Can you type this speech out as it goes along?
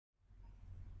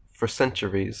For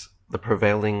centuries, the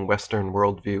prevailing Western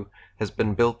worldview has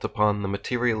been built upon the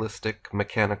materialistic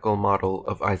mechanical model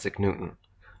of Isaac Newton,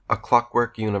 a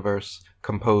clockwork universe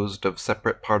composed of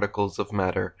separate particles of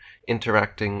matter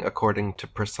interacting according to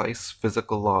precise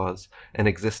physical laws and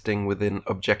existing within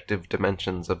objective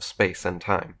dimensions of space and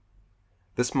time.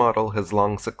 This model has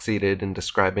long succeeded in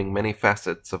describing many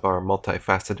facets of our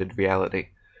multifaceted reality,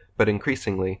 but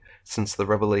increasingly, since the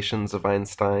revelations of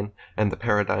Einstein and the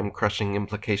paradigm-crushing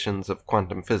implications of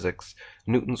quantum physics,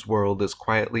 Newton's world is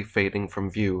quietly fading from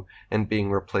view and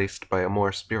being replaced by a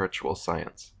more spiritual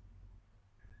science.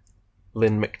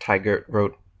 Lynn McTaggart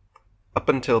wrote, "Up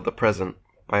until the present,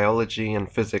 biology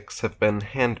and physics have been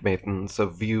handmaidens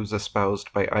of views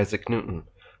espoused by Isaac Newton,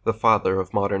 the father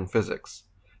of modern physics.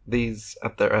 These,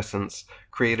 at their essence,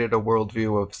 created a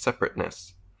worldview of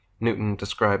separateness. Newton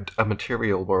described a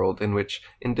material world in which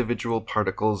individual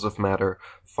particles of matter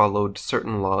followed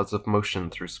certain laws of motion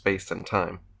through space and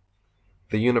time.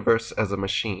 The universe as a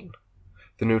machine.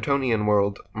 The Newtonian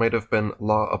world might have been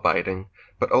law-abiding,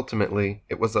 but ultimately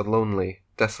it was a lonely,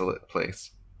 desolate place.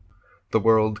 The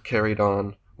world carried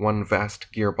on, one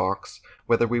vast gearbox,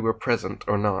 whether we were present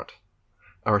or not.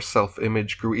 Our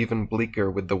self-image grew even bleaker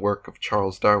with the work of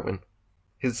Charles Darwin.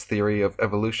 His theory of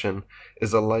evolution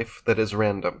is a life that is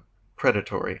random,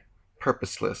 predatory,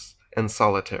 purposeless, and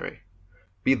solitary.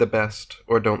 Be the best,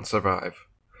 or don't survive.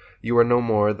 You are no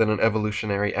more than an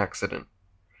evolutionary accident.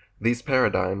 These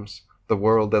paradigms, the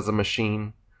world as a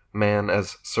machine, man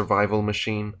as survival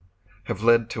machine, have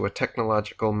led to a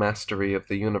technological mastery of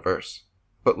the universe,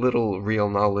 but little real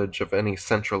knowledge of any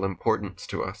central importance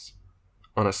to us.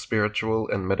 On a spiritual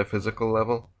and metaphysical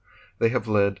level, they have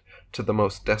led to the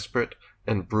most desperate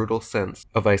and brutal sense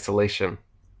of isolation.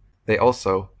 They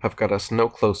also have got us no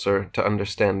closer to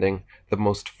understanding the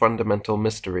most fundamental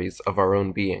mysteries of our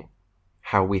own being: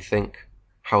 how we think,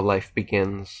 how life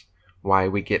begins, why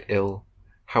we get ill,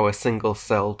 how a single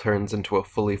cell turns into a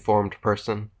fully formed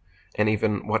person, and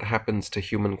even what happens to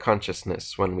human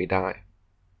consciousness when we die.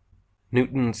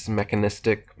 Newton's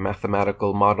mechanistic,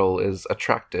 mathematical model is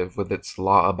attractive with its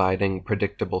law-abiding,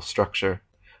 predictable structure,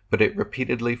 but it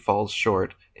repeatedly falls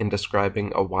short in describing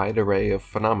a wide array of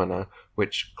phenomena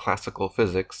which classical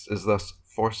physics is thus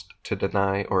forced to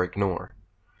deny or ignore.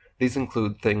 These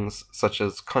include things such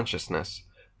as consciousness,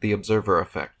 the observer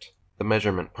effect, the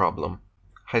measurement problem,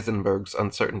 Heisenberg's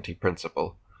uncertainty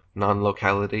principle,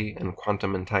 non-locality and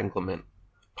quantum entanglement,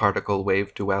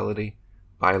 particle-wave duality,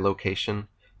 bilocation,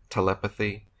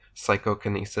 telepathy,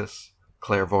 psychokinesis,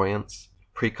 clairvoyance,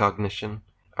 precognition,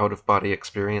 out-of-body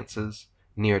experiences,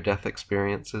 near-death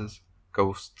experiences,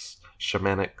 ghosts,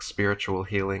 shamanic spiritual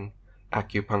healing,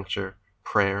 acupuncture,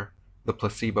 prayer, the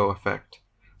placebo effect,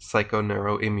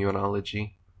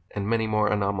 psychoneuroimmunology, and many more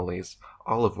anomalies,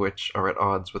 all of which are at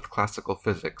odds with classical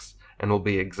physics and will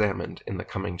be examined in the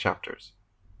coming chapters.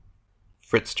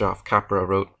 Fritjof Capra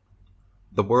wrote,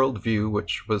 "The worldview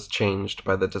which was changed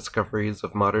by the discoveries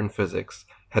of modern physics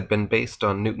had been based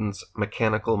on Newton's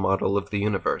mechanical model of the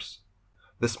universe.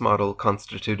 This model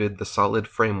constituted the solid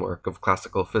framework of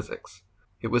classical physics.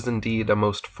 It was indeed a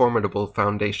most formidable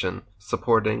foundation,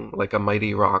 supporting, like a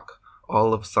mighty rock,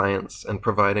 all of science and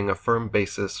providing a firm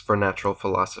basis for natural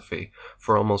philosophy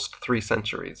for almost 3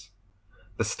 centuries.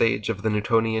 The stage of the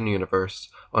Newtonian universe,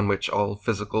 on which all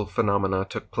physical phenomena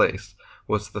took place,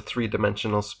 was the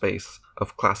 3-dimensional space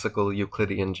of classical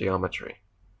Euclidean geometry.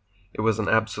 It was an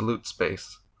absolute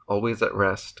space, always at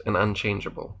rest and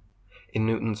unchangeable. In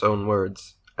Newton's own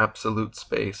words, absolute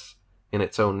space, in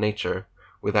its own nature,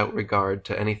 without regard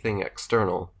to anything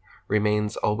external,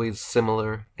 remains always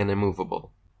similar and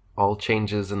immovable. All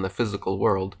changes in the physical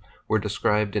world were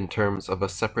described in terms of a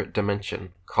separate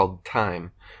dimension, called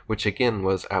time, which again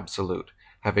was absolute,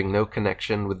 having no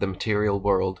connection with the material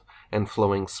world and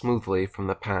flowing smoothly from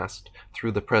the past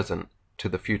through the present to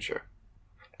the future.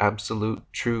 Absolute,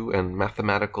 true, and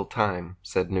mathematical time,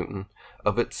 said Newton,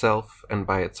 of itself and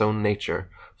by its own nature,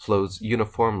 flows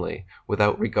uniformly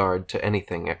without regard to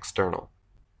anything external."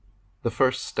 The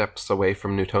first steps away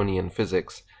from Newtonian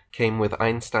physics came with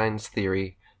Einstein's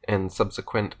theory and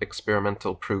subsequent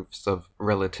experimental proofs of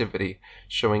relativity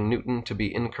showing Newton to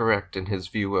be incorrect in his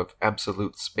view of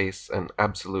absolute space and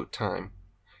absolute time.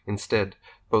 Instead,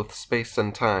 both space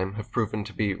and time have proven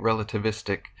to be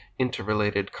relativistic,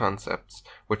 interrelated concepts,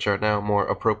 which are now more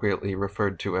appropriately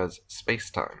referred to as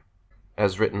space-time.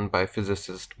 As written by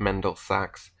physicist Mendel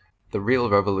Sachs, the real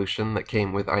revolution that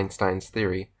came with Einstein's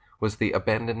theory was the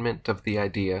abandonment of the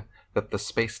idea that the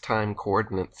space-time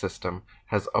coordinate system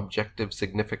has objective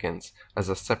significance as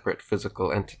a separate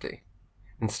physical entity.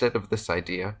 Instead of this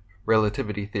idea,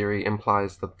 Relativity theory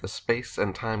implies that the space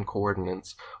and time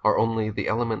coordinates are only the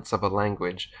elements of a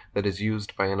language that is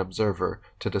used by an observer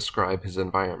to describe his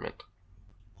environment.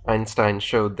 Einstein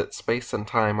showed that space and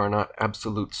time are not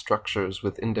absolute structures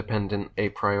with independent a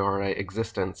priori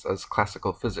existence as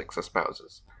classical physics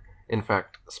espouses. In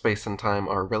fact, space and time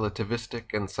are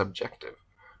relativistic and subjective,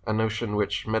 a notion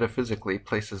which metaphysically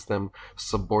places them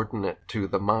subordinate to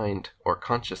the mind or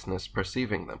consciousness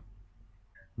perceiving them.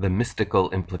 The mystical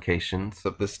implications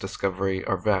of this discovery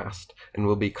are vast and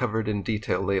will be covered in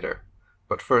detail later.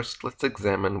 But first, let's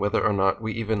examine whether or not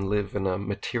we even live in a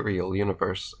material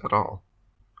universe at all.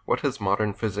 What has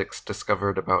modern physics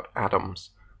discovered about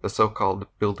atoms, the so-called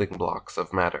building blocks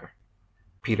of matter?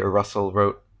 Peter Russell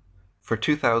wrote, "For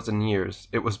 2,000 years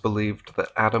it was believed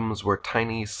that atoms were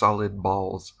tiny solid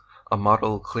balls, a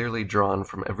model clearly drawn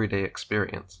from everyday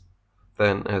experience.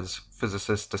 Then, as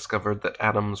physicists discovered that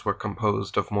atoms were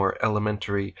composed of more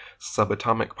elementary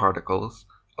subatomic particles,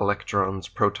 electrons,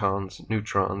 protons,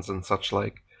 neutrons, and such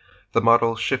like, the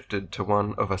model shifted to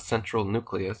one of a central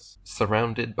nucleus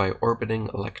surrounded by orbiting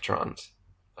electrons.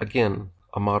 Again,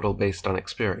 a model based on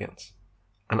experience.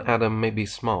 An atom may be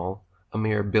small, a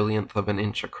mere billionth of an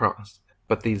inch across,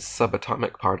 but these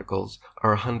subatomic particles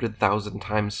are 100,000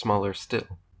 times smaller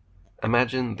still.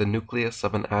 Imagine the nucleus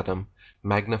of an atom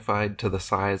magnified to the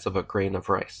size of a grain of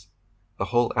rice. The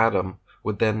whole atom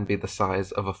would then be the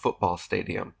size of a football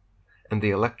stadium, and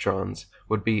the electrons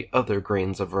would be other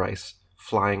grains of rice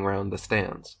flying round the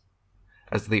stands.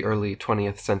 As the early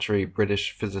 20th century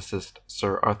British physicist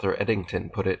Sir Arthur Eddington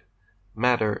put it,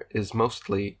 matter is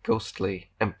mostly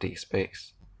ghostly empty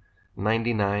space.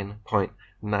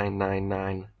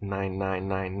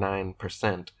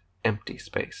 99.9999999% empty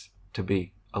space, to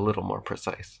be a little more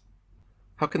precise.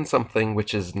 How can something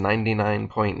which is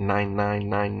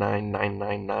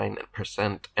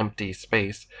 99.9999999% empty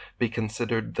space be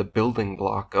considered the building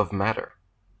block of matter?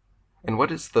 And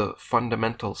what is the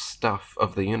fundamental stuff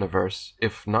of the universe,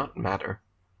 if not matter?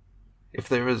 If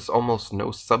there is almost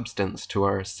no substance to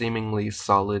our seemingly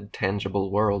solid, tangible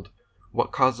world,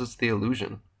 what causes the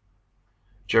illusion?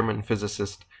 German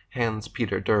physicist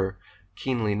Hans-Peter Durr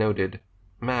keenly noted,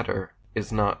 "Matter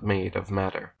is not made of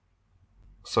matter."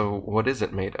 So what is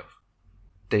it made of?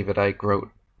 David Icke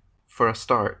wrote, "For a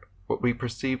start, what we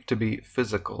perceive to be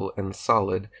physical and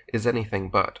solid is anything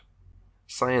but.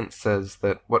 Science says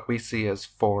that what we see as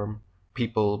form,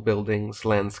 people, buildings,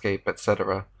 landscape,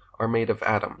 etc., are made of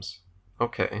atoms.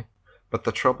 Okay, but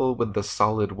the trouble with the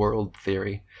solid world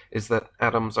theory is that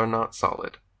atoms are not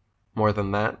solid. More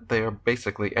than that, they are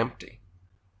basically empty.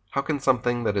 How can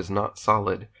something that is not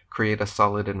solid create a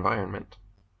solid environment?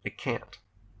 It can't.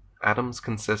 Atoms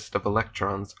consist of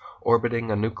electrons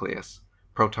orbiting a nucleus,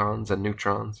 protons and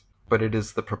neutrons, but it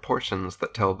is the proportions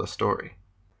that tell the story.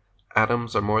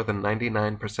 Atoms are more than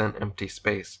 99% empty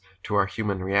space to our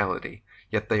human reality,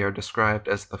 yet they are described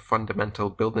as the fundamental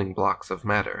building blocks of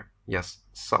matter, yes,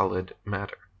 solid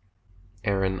matter."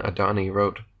 Aaron Adani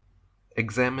wrote,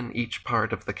 "Examine each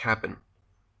part of the cabin.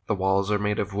 The walls are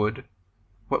made of wood.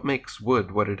 What makes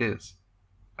wood what it is?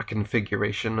 A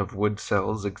configuration of wood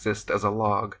cells exist as a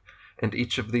log, and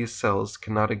each of these cells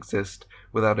cannot exist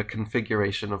without a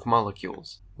configuration of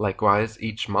molecules. Likewise,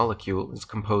 each molecule is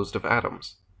composed of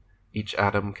atoms. Each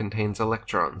atom contains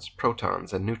electrons,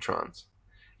 protons, and neutrons.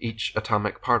 Each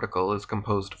atomic particle is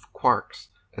composed of quarks,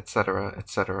 etc.,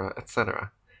 etc.,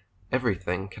 etc.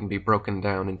 Everything can be broken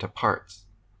down into parts.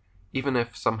 Even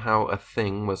if somehow a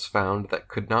thing was found that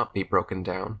could not be broken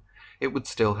down, it would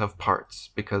still have parts,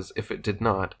 because if it did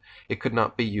not, it could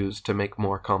not be used to make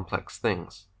more complex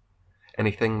things.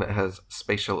 Anything that has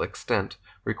spatial extent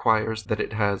requires that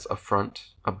it has a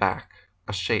front, a back,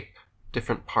 a shape,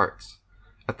 different parts.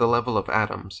 At the level of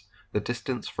atoms, the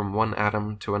distance from one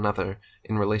atom to another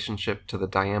in relationship to the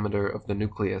diameter of the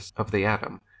nucleus of the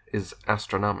atom is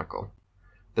astronomical.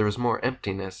 There is more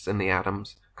emptiness in the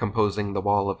atoms composing the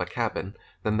wall of a cabin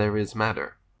than there is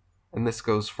matter, and this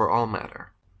goes for all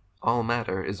matter. All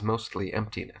matter is mostly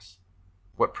emptiness.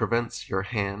 What prevents your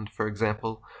hand, for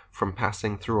example, from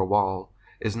passing through a wall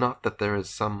is not that there is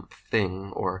some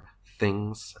thing or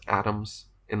things, atoms,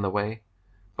 in the way,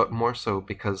 but more so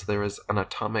because there is an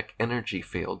atomic energy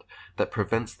field that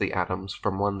prevents the atoms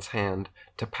from one's hand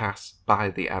to pass by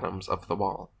the atoms of the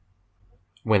wall.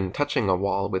 When touching a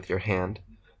wall with your hand,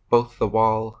 both the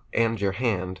wall and your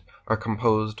hand are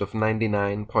composed of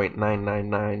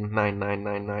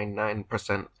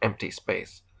 99.9999999% empty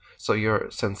space, so your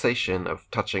sensation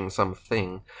of touching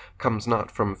something comes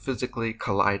not from physically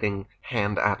colliding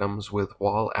hand atoms with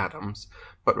wall atoms,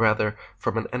 but rather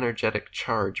from an energetic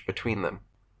charge between them.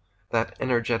 That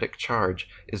energetic charge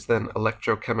is then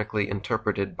electrochemically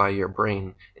interpreted by your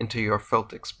brain into your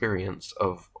felt experience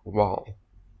of wall.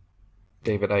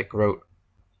 David Icke wrote,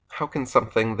 "How can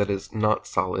something that is not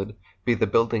solid be the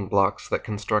building blocks that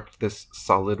construct this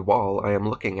solid wall I am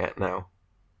looking at now?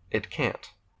 It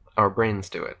can't. Our brains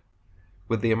do it.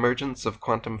 With the emergence of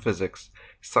quantum physics,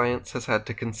 science has had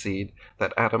to concede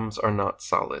that atoms are not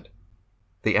solid.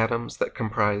 The atoms that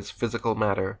comprise physical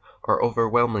matter are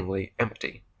overwhelmingly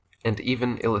empty, and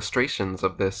even illustrations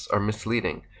of this are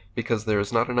misleading because there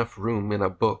is not enough room in a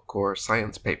book or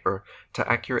science paper to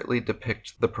accurately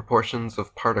depict the proportions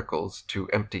of particles to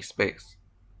empty space.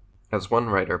 As one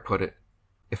writer put it,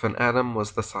 if an atom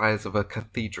was the size of a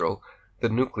cathedral, the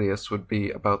nucleus would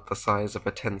be about the size of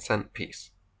a 10-cent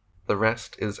piece. The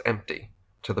rest is empty,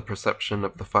 to the perception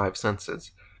of the five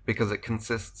senses, because it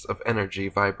consists of energy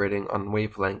vibrating on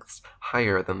wavelengths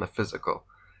higher than the physical,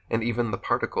 and even the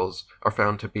particles are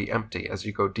found to be empty as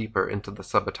you go deeper into the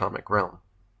subatomic realm.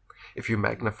 If you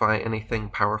magnify anything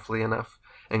powerfully enough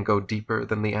and go deeper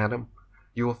than the atom,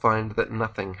 you will find that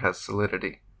nothing has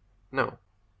solidity. No,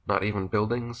 not even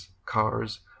buildings,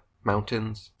 cars,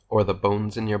 mountains, or the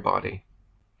bones in your body.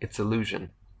 It's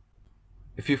illusion.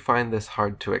 If you find this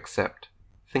hard to accept,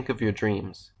 think of your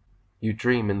dreams. You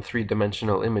dream in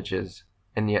three-dimensional images,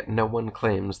 and yet no one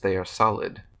claims they are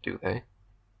solid, do they?"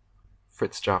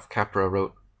 Fritjof Capra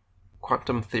wrote,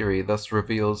 "Quantum theory thus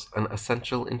reveals an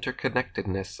essential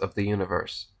interconnectedness of the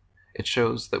universe. It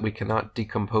shows that we cannot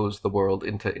decompose the world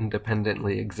into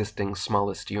independently existing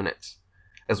smallest units.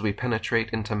 As we penetrate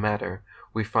into matter,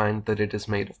 we find that it is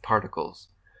made of particles,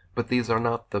 but these are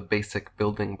not the basic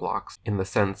building blocks in the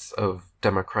sense of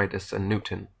Democritus and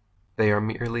Newton. They are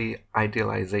merely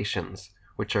idealizations,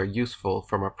 which are useful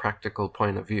from a practical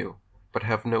point of view, but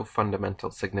have no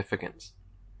fundamental significance."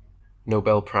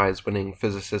 Nobel Prize-winning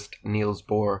physicist Niels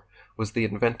Bohr was the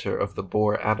inventor of the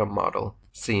Bohr atom model,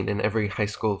 seen in every high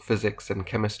school physics and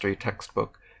chemistry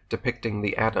textbook, depicting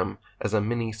the atom as a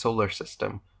mini solar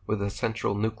system with a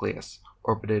central nucleus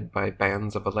orbited by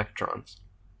bands of electrons.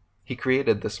 He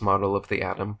created this model of the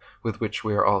atom with which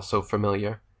we are all so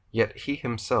familiar, yet he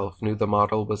himself knew the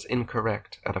model was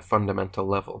incorrect at a fundamental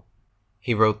level.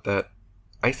 He wrote that,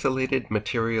 "Isolated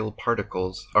material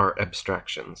particles are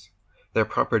abstractions, their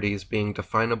properties being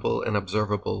definable and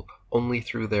observable only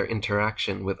through their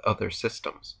interaction with other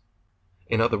systems.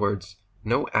 In other words,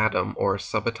 no atom or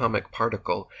subatomic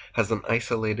particle has an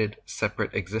isolated,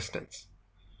 separate existence.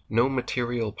 No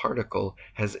material particle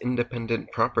has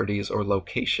independent properties or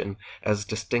location as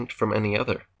distinct from any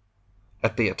other.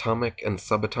 At the atomic and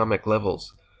subatomic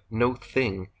levels, no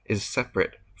thing is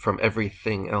separate from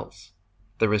everything else.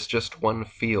 There is just one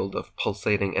field of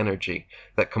pulsating energy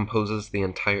that composes the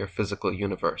entire physical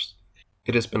universe.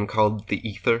 It has been called the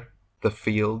ether, the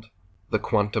field, the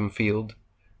quantum field,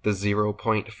 the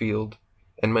zero-point field,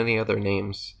 and many other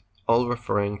names, all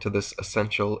referring to this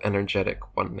essential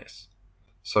energetic oneness.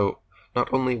 So,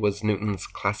 not only was Newton's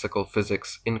classical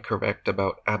physics incorrect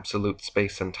about absolute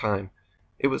space and time,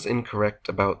 it was incorrect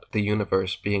about the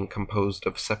universe being composed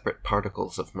of separate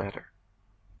particles of matter."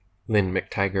 Lynn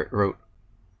McTaggart wrote,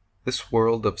 "This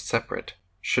world of separate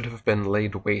should have been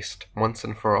laid waste once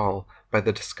and for all by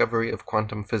the discovery of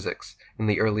quantum physics in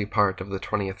the early part of the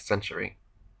 20th century.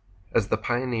 As the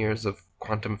pioneers of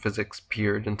quantum physics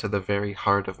peered into the very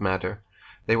heart of matter,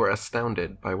 they were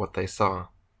astounded by what they saw.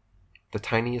 The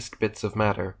tiniest bits of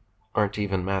matter aren't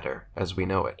even matter as we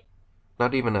know it,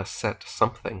 not even a set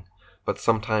something, but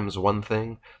sometimes one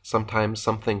thing, sometimes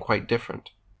something quite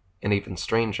different, and even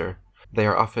stranger, they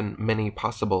are often many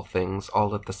possible things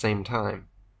all at the same time.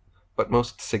 But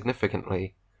most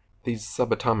significantly, these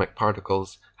subatomic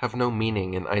particles have no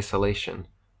meaning in isolation,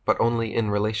 but only in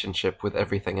relationship with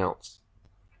everything else.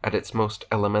 At its most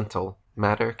elemental,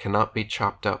 matter cannot be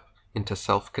chopped up into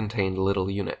self-contained little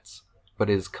units, but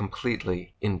is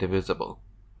completely indivisible.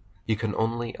 You can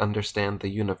only understand the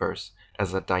universe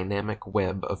as a dynamic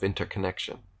web of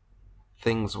interconnection.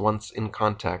 Things once in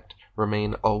contact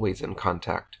remain always in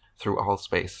contact through all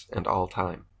space and all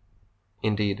time.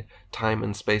 Indeed, time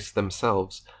and space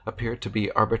themselves appear to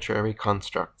be arbitrary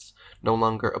constructs, no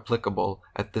longer applicable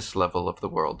at this level of the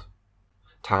world.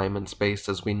 Time and space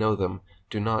as we know them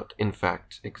do not, in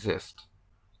fact, exist.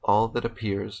 All that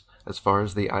appears, as far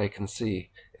as the eye can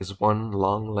see, is one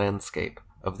long landscape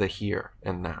of the here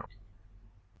and now."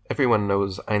 Everyone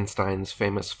knows Einstein's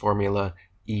famous formula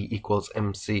E equals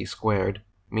mc squared,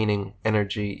 meaning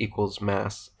energy equals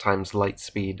mass times light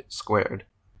speed squared.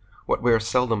 What we are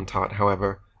seldom taught,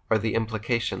 however, are the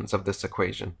implications of this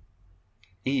equation.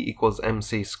 E equals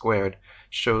mc squared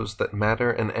shows that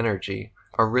matter and energy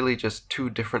are really just two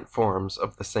different forms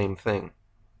of the same thing.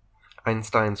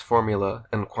 Einstein's formula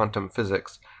and quantum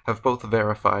physics have both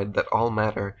verified that all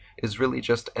matter is really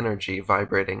just energy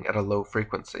vibrating at a low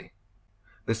frequency.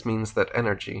 This means that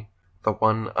energy, the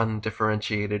one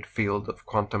undifferentiated field of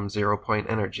quantum zero-point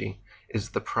energy, is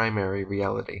the primary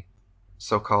reality.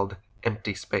 So-called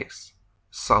empty space,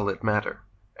 solid matter,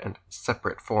 and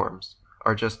separate forms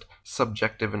are just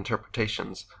subjective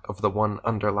interpretations of the one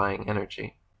underlying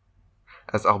energy.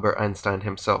 As Albert Einstein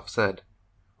himself said,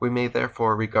 we may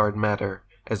therefore regard matter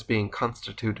as being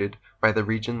constituted by the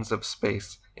regions of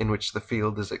space in which the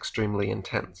field is extremely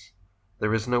intense.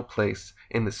 There is no place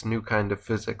in this new kind of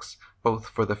physics both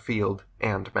for the field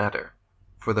and matter,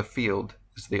 for the field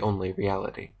is the only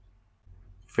reality.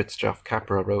 Fritjof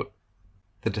Capra wrote,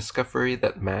 "The discovery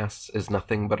that mass is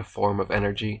nothing but a form of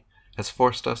energy has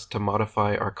forced us to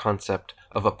modify our concept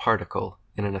of a particle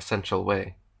in an essential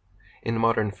way. In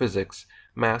modern physics,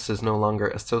 mass is no longer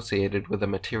associated with a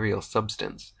material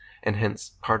substance, and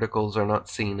hence particles are not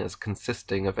seen as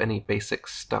consisting of any basic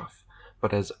stuff,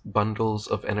 but as bundles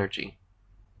of energy.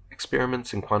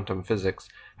 Experiments in quantum physics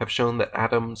have shown that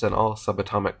atoms and all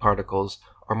subatomic particles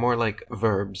are more like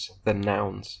verbs than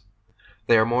nouns.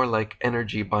 They are more like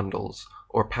energy bundles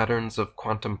or patterns of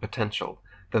quantum potential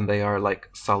than they are like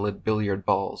solid billiard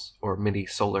balls or mini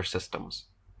solar systems.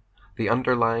 The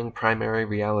underlying primary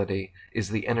reality is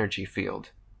the energy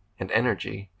field, and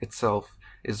energy itself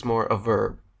is more a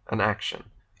verb, an action,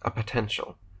 a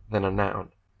potential, than a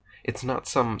noun. It's not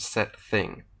some set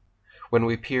thing. When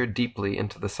we peer deeply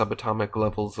into the subatomic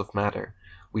levels of matter,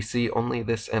 we see only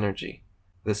this energy,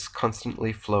 this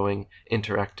constantly flowing,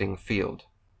 interacting field.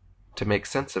 To make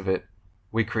sense of it,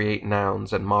 we create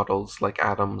nouns and models like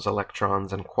atoms,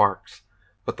 electrons, and quarks,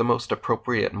 but the most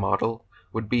appropriate model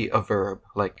would be a verb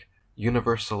like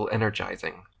universal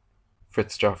energizing."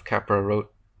 Fritjof Capra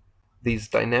wrote, "These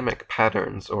dynamic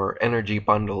patterns or energy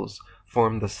bundles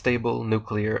form the stable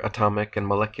nuclear, atomic, and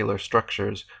molecular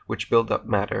structures which build up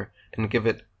matter and give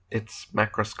it its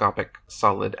macroscopic,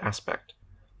 solid aspect,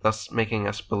 thus making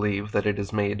us believe that it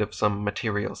is made of some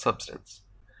material substance.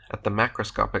 At the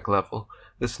macroscopic level,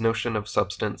 this notion of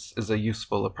substance is a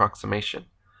useful approximation,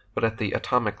 but at the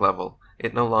atomic level,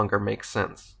 it no longer makes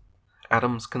sense.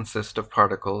 Atoms consist of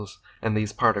particles, and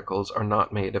these particles are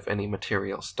not made of any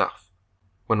material stuff.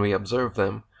 When we observe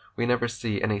them, we never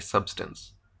see any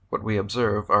substance. What we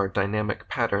observe are dynamic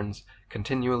patterns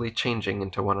continually changing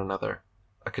into one another,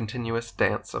 a continuous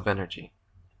dance of energy."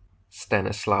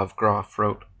 Stanislav Grof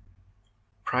wrote,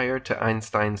 "Prior to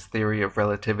Einstein's theory of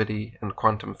relativity and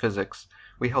quantum physics,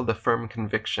 we held a firm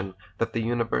conviction that the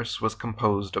universe was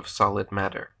composed of solid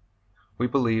matter. We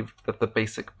believed that the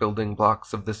basic building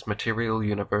blocks of this material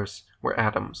universe were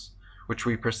atoms, which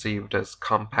we perceived as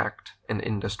compact and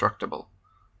indestructible.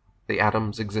 The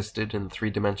atoms existed in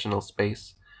three-dimensional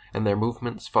space, and their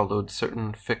movements followed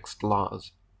certain fixed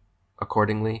laws.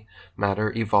 Accordingly,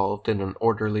 matter evolved in an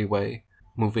orderly way,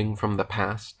 moving from the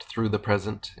past through the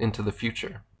present into the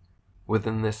future.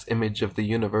 Within this image of the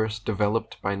universe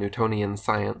developed by Newtonian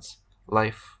science,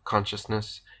 life,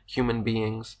 consciousness, human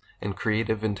beings, and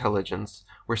creative intelligence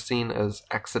were seen as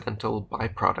accidental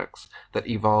byproducts that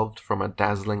evolved from a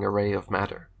dazzling array of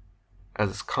matter.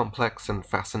 As complex and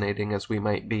fascinating as we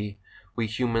might be, we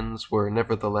humans were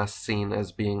nevertheless seen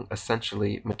as being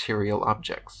essentially material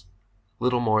objects,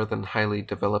 little more than highly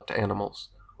developed animals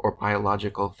or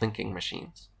biological thinking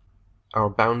machines. Our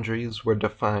boundaries were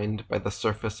defined by the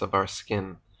surface of our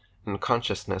skin, and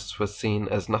consciousness was seen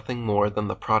as nothing more than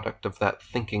the product of that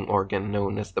thinking organ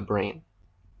known as the brain.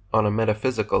 On a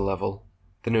metaphysical level,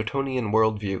 the Newtonian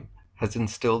worldview has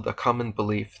instilled a common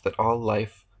belief that all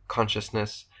life,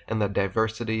 consciousness, and the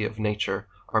diversity of nature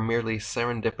are merely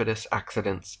serendipitous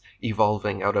accidents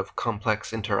evolving out of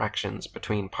complex interactions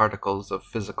between particles of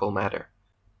physical matter.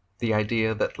 The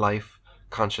idea that life,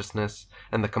 consciousness,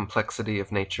 and the complexity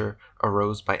of nature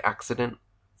arose by accident,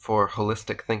 for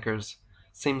holistic thinkers,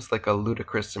 seems like a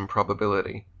ludicrous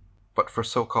improbability, but for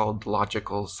so-called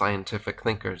logical, scientific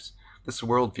thinkers, this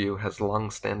worldview has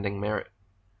long-standing merit.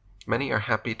 Many are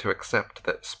happy to accept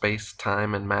that space,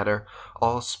 time, and matter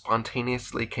all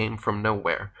spontaneously came from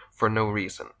nowhere, for no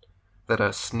reason, that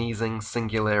a sneezing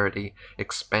singularity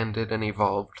expanded and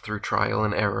evolved through trial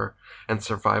and error and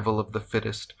survival of the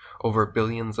fittest over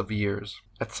billions of years.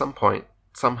 At some point,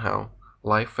 somehow,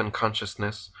 life and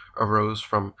consciousness arose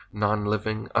from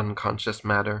non-living, unconscious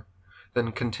matter,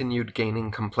 then continued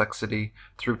gaining complexity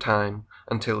through time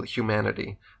until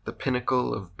humanity, the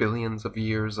pinnacle of billions of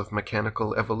years of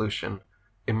mechanical evolution,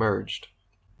 emerged.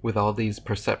 With all these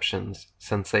perceptions,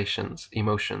 sensations,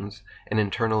 emotions, and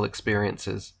internal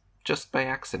experiences, just by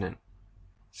accident.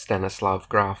 Stanislav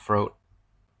Graf wrote,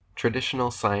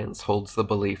 "Traditional science holds the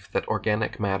belief that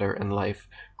organic matter and life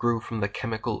grew from the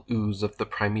chemical ooze of the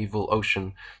primeval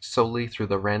ocean solely through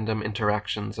the random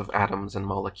interactions of atoms and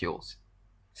molecules.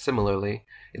 Similarly,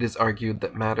 it is argued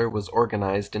that matter was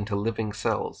organized into living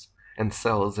cells, and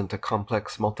cells into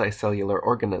complex multicellular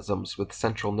organisms with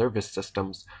central nervous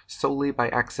systems solely by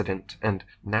accident and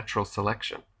natural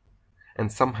selection.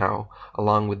 And somehow,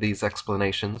 along with these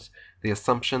explanations, the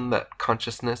assumption that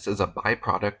consciousness is a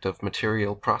byproduct of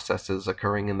material processes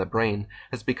occurring in the brain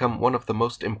has become one of the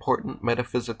most important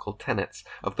metaphysical tenets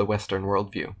of the Western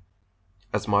worldview.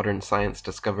 As modern science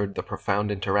discovered the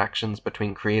profound interactions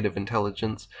between creative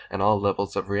intelligence and all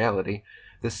levels of reality,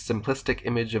 this simplistic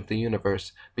image of the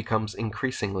universe becomes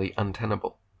increasingly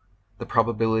untenable. The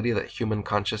probability that human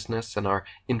consciousness and our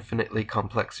infinitely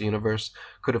complex universe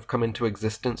could have come into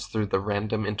existence through the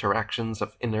random interactions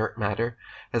of inert matter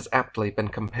has aptly been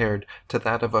compared to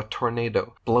that of a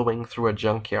tornado blowing through a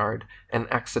junkyard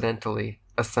and accidentally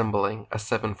assembling a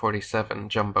 747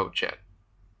 jumbo jet."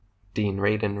 Dean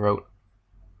Radin wrote,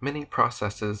 "Many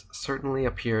processes certainly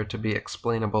appear to be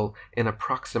explainable in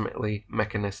approximately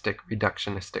mechanistic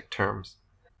reductionistic terms.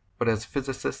 But as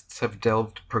physicists have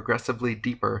delved progressively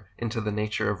deeper into the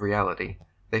nature of reality,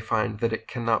 they find that it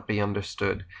cannot be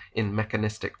understood in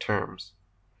mechanistic terms.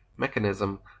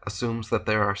 Mechanism assumes that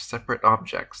there are separate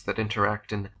objects that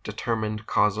interact in determined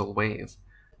causal ways,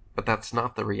 but that's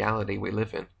not the reality we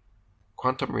live in.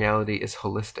 Quantum reality is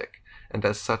holistic, and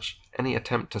as such, any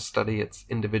attempt to study its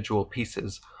individual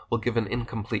pieces will give an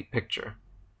incomplete picture.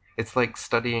 It's like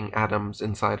studying atoms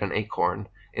inside an acorn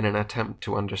in an attempt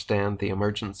to understand the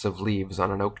emergence of leaves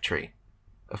on an oak tree,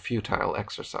 a futile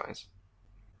exercise."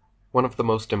 One of the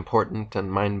most important and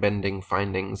mind-bending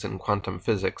findings in quantum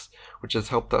physics, which has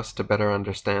helped us to better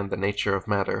understand the nature of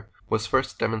matter, was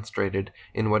first demonstrated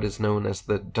in what is known as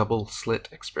the double-slit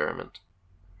experiment.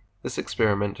 This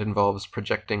experiment involves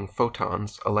projecting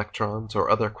photons, electrons,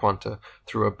 or other quanta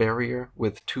through a barrier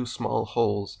with two small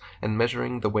holes and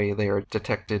measuring the way they are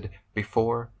detected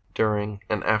before, during,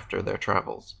 and after their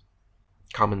travels.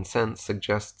 Common sense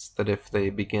suggests that if they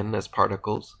begin as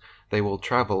particles, they will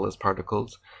travel as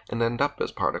particles and end up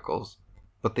as particles,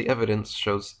 but the evidence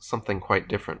shows something quite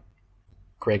different.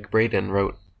 Greg Braden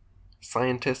wrote,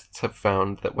 "Scientists have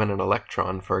found that when an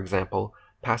electron, for example,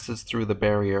 passes through the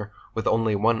barrier with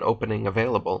only one opening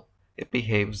available, it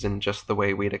behaves in just the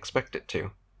way we'd expect it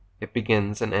to. It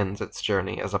begins and ends its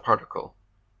journey as a particle.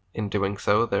 In doing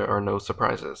so, there are no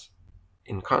surprises.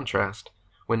 In contrast,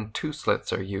 when two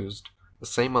slits are used, the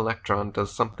same electron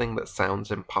does something that sounds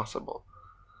impossible.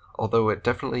 Although it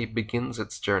definitely begins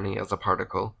its journey as a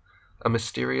particle, a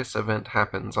mysterious event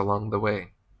happens along the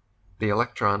way. The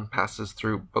electron passes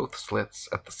through both slits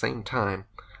at the same time,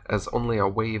 as only a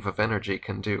wave of energy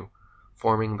can do,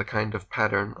 forming the kind of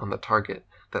pattern on the target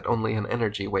that only an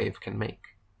energy wave can make."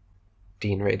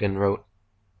 Dean Radin wrote,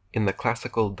 "In the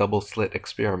classical double-slit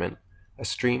experiment, a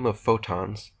stream of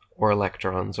photons, or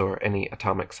electrons, or any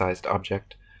atomic-sized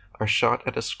object, are shot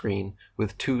at a screen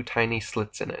with two tiny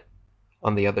slits in it.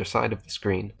 On the other side of the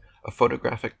screen, a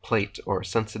photographic plate or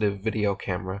sensitive video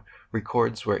camera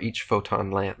records where each photon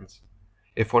lands.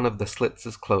 If one of the slits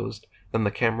is closed, then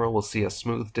the camera will see a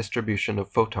smooth distribution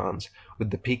of photons with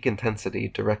the peak intensity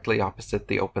directly opposite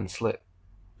the open slit.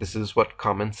 This is what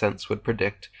common sense would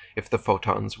predict if the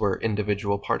photons were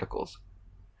individual particles.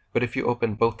 But if you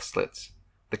open both slits,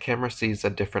 the camera sees a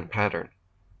different pattern,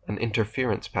 an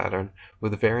interference pattern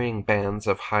with varying bands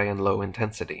of high and low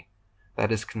intensity,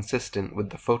 that is consistent with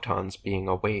the photons being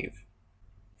a wave.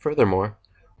 Furthermore,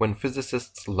 when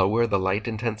physicists lower the light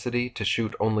intensity to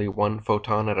shoot only one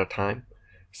photon at a time,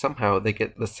 somehow they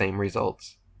get the same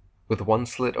results. With one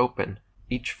slit open,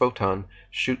 each photon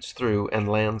shoots through and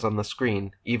lands on the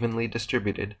screen evenly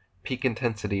distributed, peak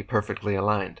intensity perfectly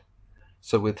aligned.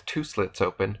 So with two slits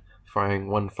open, firing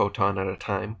one photon at a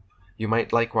time, you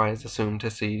might likewise assume to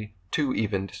see two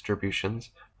even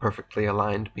distributions perfectly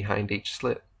aligned behind each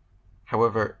slit.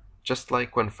 However, just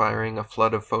like when firing a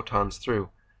flood of photons through,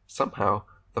 somehow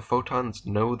the photons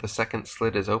know the second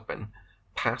slit is open,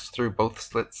 pass through both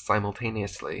slits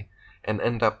simultaneously, and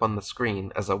end up on the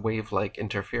screen as a wave-like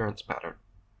interference pattern.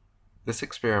 This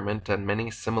experiment and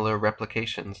many similar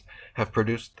replications have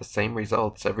produced the same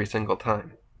results every single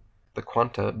time. The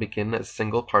quanta begin as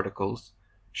single particles,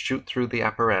 shoot through the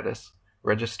apparatus,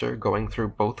 register going through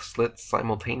both slits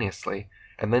simultaneously,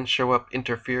 and then show up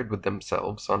interfered with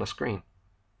themselves on a screen.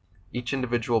 Each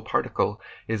individual particle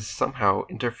is somehow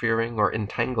interfering or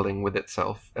entangling with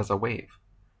itself as a wave.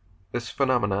 This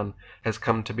phenomenon has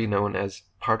come to be known as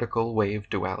particle-wave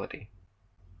duality."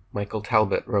 Michael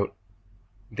Talbot wrote,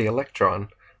 "The electron,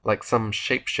 like some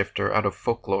shapeshifter out of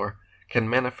folklore, can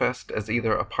manifest as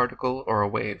either a particle or a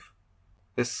wave.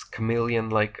 This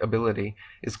chameleon-like ability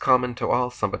is common to all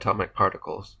subatomic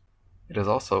particles. It is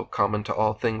also common to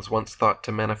all things once thought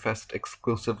to manifest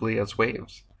exclusively as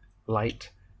waves.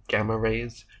 Light, gamma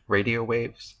rays, radio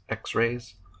waves,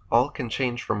 X-rays, all can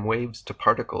change from waves to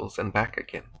particles and back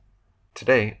again.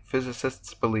 Today,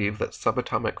 physicists believe that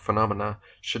subatomic phenomena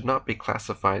should not be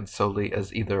classified solely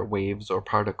as either waves or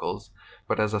particles,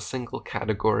 but as a single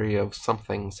category of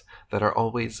somethings that are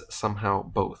always somehow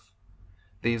both.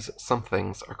 These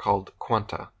somethings are called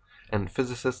quanta, and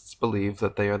physicists believe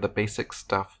that they are the basic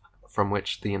stuff from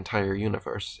which the entire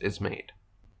universe is made."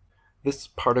 This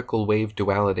particle-wave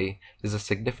duality is a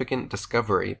significant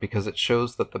discovery because it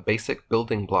shows that the basic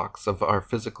building blocks of our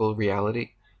physical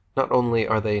reality, not only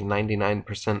are they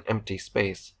 99% empty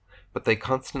space, but they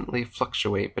constantly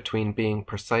fluctuate between being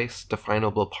precise,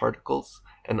 definable particles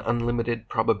and unlimited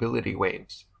probability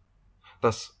waves.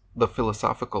 Thus, the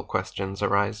philosophical questions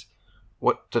arise: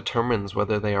 what determines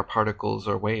whether they are particles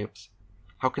or waves?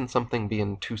 How can something be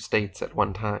in two states at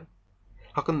one time?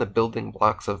 How can the building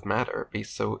blocks of matter be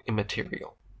so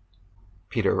immaterial?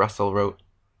 Peter Russell wrote,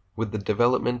 "With the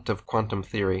development of quantum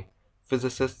theory,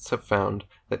 physicists have found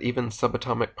that even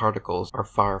subatomic particles are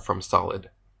far from solid.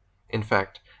 In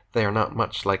fact, they are not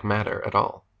much like matter at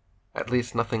all. At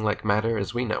least nothing like matter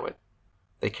as we know it.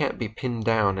 They can't be pinned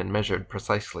down and measured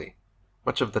precisely.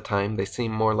 Much of the time they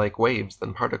seem more like waves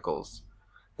than particles.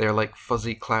 They are like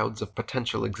fuzzy clouds of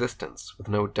potential existence with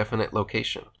no definite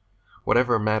location.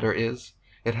 Whatever matter is,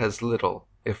 it has little,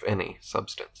 if any,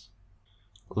 substance."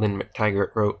 Lynn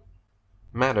McTaggart wrote,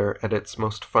 "Matter, at its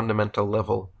most fundamental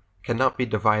level, cannot be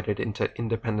divided into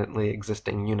independently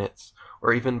existing units,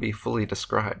 or even be fully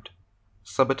described.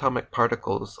 Subatomic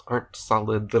particles aren't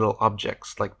solid little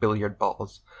objects like billiard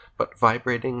balls, but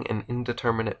vibrating and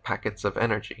indeterminate packets of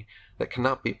energy that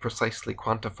cannot be precisely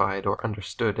quantified or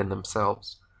understood in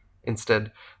themselves.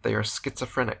 Instead, they are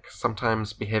schizophrenic,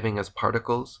 sometimes behaving as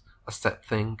particles, a set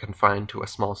thing confined to a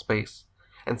small space,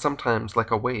 and sometimes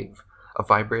like a wave, a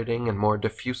vibrating and more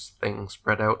diffuse thing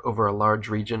spread out over a large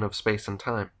region of space and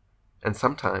time, and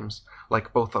sometimes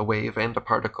like both a wave and a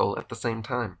particle at the same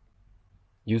time."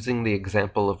 Using the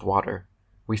example of water,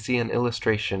 we see an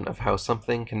illustration of how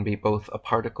something can be both a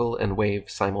particle and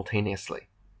wave simultaneously.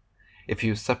 If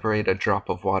you separate a drop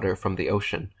of water from the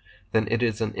ocean, then it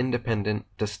is an independent,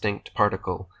 distinct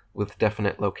particle with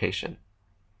definite location.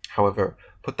 However,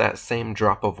 put that same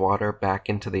drop of water back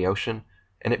into the ocean,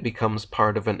 and it becomes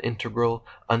part of an integral,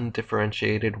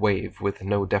 undifferentiated wave with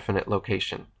no definite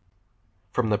location.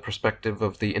 From the perspective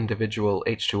of the individual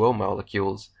H2O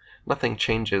molecules, nothing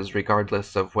changes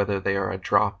regardless of whether they are a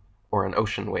drop or an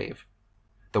ocean wave.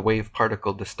 The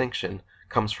wave-particle distinction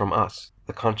comes from us,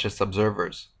 the conscious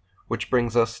observers, which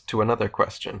brings us to another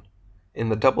question. In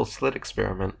the double-slit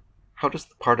experiment, how does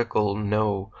the particle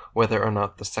know whether or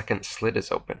not the second slit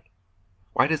is open?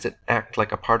 Why does it act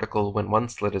like a particle when one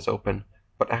slit is open,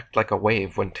 but act like a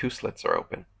wave when two slits are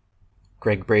open?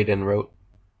 Greg Braden wrote,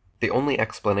 "The only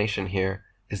explanation here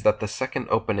is that the second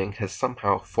opening has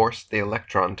somehow forced the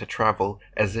electron to travel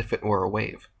as if it were a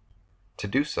wave. To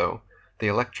do so, the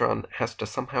electron has to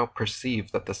somehow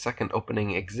perceive that the second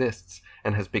opening exists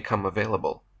and has become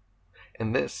available.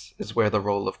 And this is where the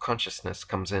role of consciousness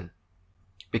comes in.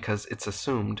 Because it's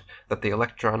assumed that the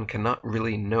electron cannot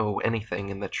really know anything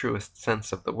in the truest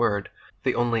sense of the word,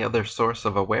 the only other source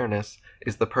of awareness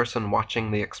is the person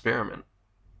watching the experiment.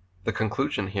 The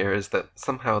conclusion here is that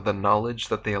somehow the knowledge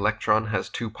that the electron has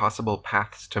two possible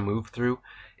paths to move through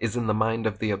is in the mind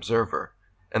of the observer,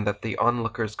 and that the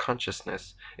onlooker's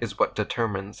consciousness is what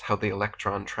determines how the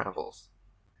electron travels.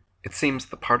 It seems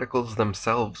the particles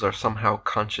themselves are somehow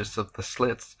conscious of the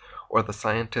slits, or the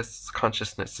scientist's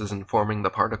consciousness is informing the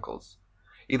particles.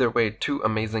 Either way, two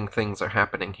amazing things are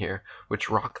happening here, which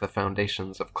rock the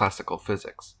foundations of classical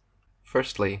physics.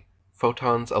 Firstly,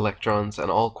 photons, electrons, and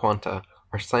all quanta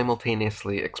are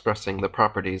simultaneously expressing the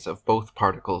properties of both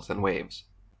particles and waves.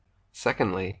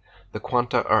 Secondly, the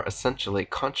quanta are essentially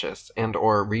conscious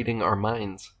and/or reading our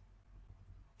minds.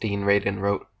 Dean Radin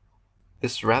wrote,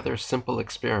 "This rather simple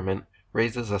experiment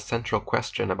raises a central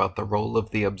question about the role of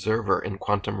the observer in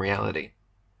quantum reality.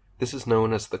 This is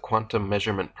known as the quantum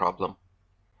measurement problem.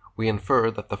 We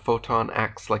infer that the photon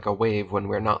acts like a wave when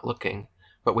we're not looking,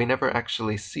 but we never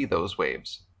actually see those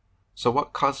waves. So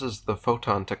what causes the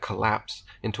photon to collapse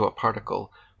into a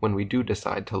particle when we do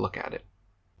decide to look at it?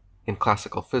 In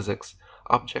classical physics,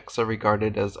 objects are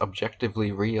regarded as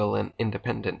objectively real and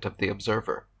independent of the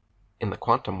observer. In the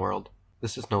quantum world,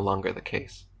 this is no longer the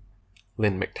case."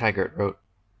 Lynn McTaggart wrote,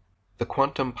 "The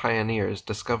quantum pioneers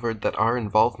discovered that our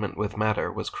involvement with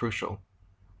matter was crucial.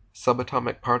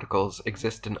 Subatomic particles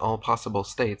exist in all possible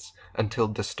states until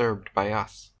disturbed by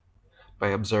us, by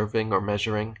observing or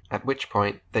measuring, at which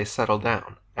point they settle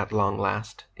down, at long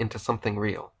last, into something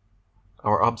real.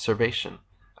 Our observation,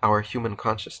 our human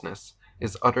consciousness,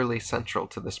 is utterly central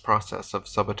to this process of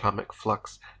subatomic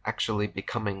flux actually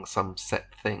becoming some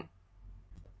set thing.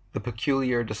 The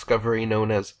peculiar discovery known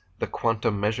as the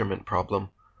quantum measurement problem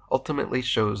ultimately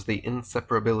shows the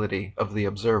inseparability of the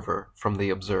observer from the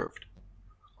observed.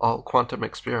 All quantum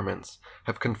experiments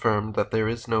have confirmed that there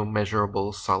is no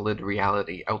measurable solid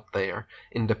reality out there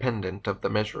independent of the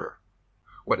measurer.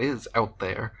 What is out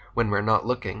there, when we're not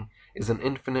looking, is an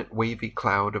infinite wavy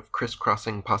cloud of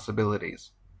crisscrossing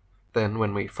possibilities. Then,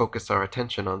 when we focus our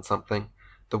attention on something,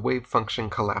 the wave function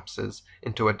collapses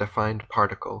into a defined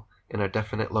particle in a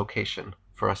definite location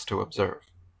for us to observe."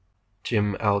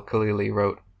 Jim Al-Khalili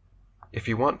wrote, "If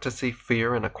you want to see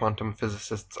fear in a quantum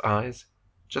physicist's eyes,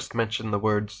 just mention the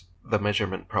words, the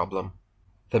measurement problem.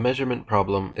 The measurement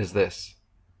problem is this.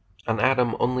 An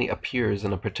atom only appears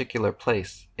in a particular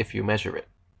place if you measure it.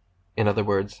 In other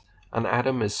words, an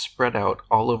atom is spread out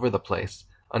all over the place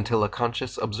until a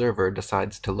conscious observer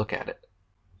decides to look at it.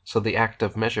 So the act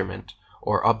of measurement,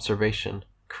 or observation,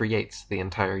 creates the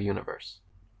entire universe."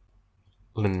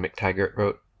 Lynn McTaggart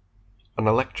wrote, "An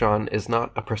electron is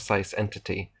not a precise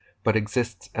entity, but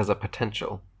exists as a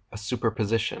potential, a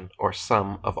superposition or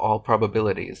sum of all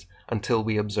probabilities until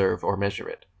we observe or measure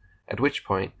it, at which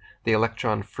point the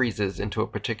electron freezes into a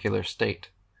particular state.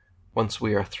 Once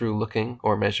we are through looking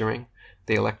or measuring,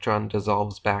 the electron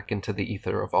dissolves back into the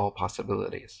ether of all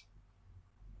possibilities."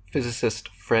 Physicist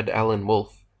Fred Alan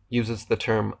Wolf uses the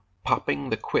term popping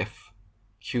the quiff,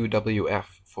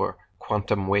 QWF for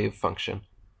quantum wave function,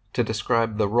 to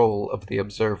describe the role of the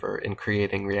observer in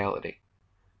creating reality.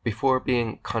 Before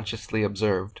being consciously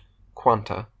observed,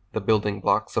 quanta, the building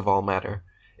blocks of all matter,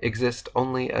 exist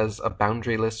only as a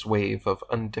boundaryless wave of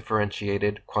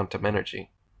undifferentiated quantum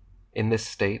energy. In this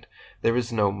state, there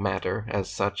is no matter as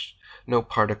such, no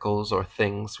particles or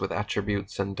things with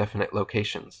attributes and definite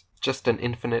locations, just an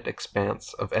infinite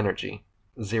expanse of energy,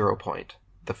 0 point,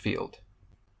 the field.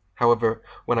 However,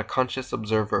 when a conscious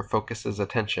observer focuses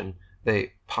attention,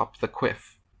 they pop the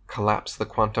quiff, collapse the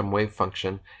quantum wave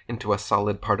function into a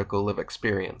solid particle of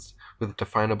experience with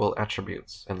definable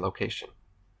attributes and location.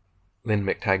 Lynn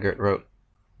McTaggart wrote,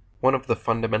 "One of the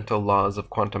fundamental laws of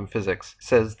quantum physics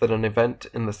says that an event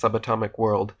in the subatomic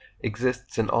world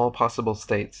exists in all possible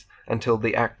states until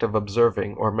the act of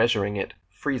observing or measuring it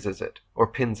freezes it or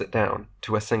pins it down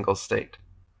to a single state.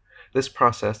 This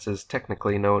process is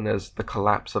technically known as the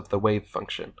collapse of the wave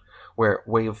function, where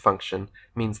wave function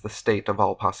means the state of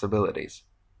all possibilities.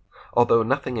 Although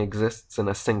nothing exists in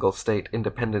a single state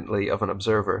independently of an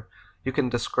observer, you can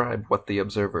describe what the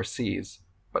observer sees,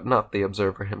 but not the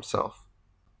observer himself.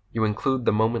 You include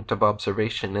the moment of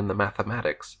observation in the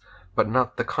mathematics, but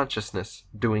not the consciousness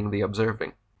doing the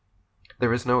observing.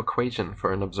 There is no equation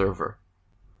for an observer.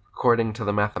 According to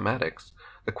the mathematics,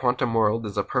 the quantum world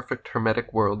is a perfect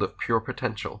hermetic world of pure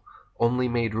potential, only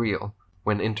made real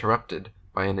when interrupted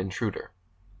by an intruder."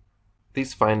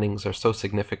 These findings are so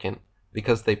significant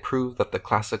because they prove that the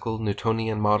classical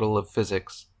Newtonian model of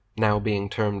physics, now being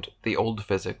termed the old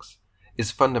physics,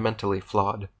 is fundamentally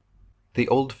flawed. The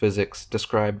old physics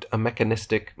described a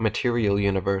mechanistic, material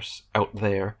universe out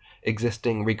there,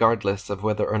 existing regardless of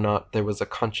whether or not there was a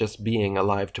conscious being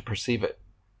alive to perceive it.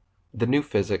 The new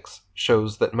physics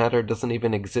shows that matter doesn't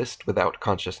even exist without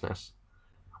consciousness.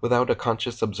 Without a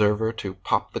conscious observer to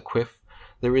pop the quiff,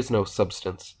 there is no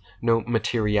substance, no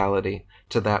materiality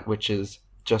to that which is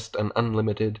just an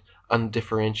unlimited,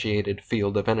 undifferentiated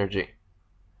field of energy.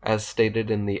 As stated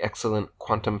in the excellent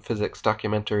quantum physics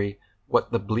documentary,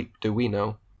 What the Bleep Do We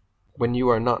Know? When you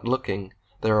are not looking,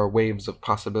 there are waves of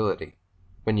possibility.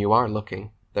 When you are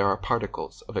looking, there are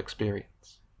particles of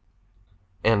experience.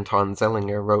 Anton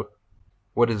Zellinger wrote,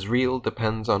 "What is real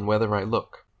depends on whether I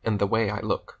look, and the way I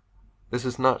look. This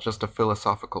is not just a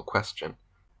philosophical question.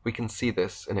 We can see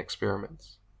this in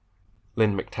experiments."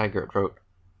 Lynn McTaggart wrote,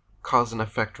 "Cause and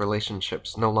effect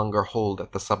relationships no longer hold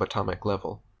at the subatomic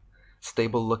level.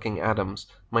 Stable-looking atoms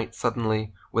might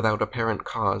suddenly, without apparent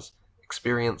cause,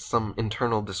 experience some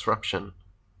internal disruption.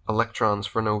 Electrons,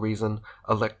 for no reason,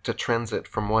 elect to transit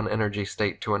from one energy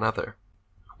state to another.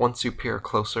 Once you peer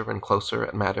closer and closer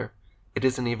at matter, it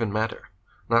isn't even matter,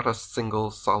 not a single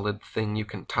solid thing you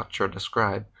can touch or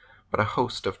describe, but a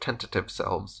host of tentative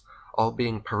selves, all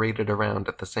being paraded around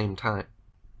at the same time.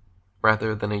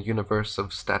 Rather than a universe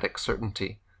of static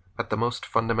certainty, at the most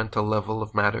fundamental level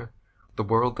of matter, The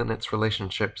world and its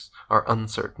relationships are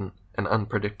uncertain and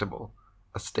unpredictable,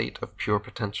 a state of pure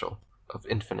potential, of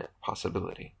infinite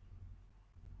possibility.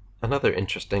 Another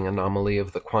interesting anomaly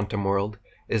of the quantum world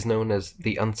is known as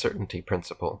the uncertainty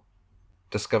principle.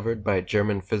 Discovered by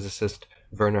German physicist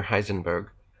Werner Heisenberg,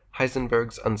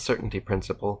 Heisenberg's uncertainty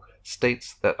principle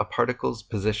states that a particle's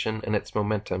position and its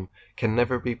momentum can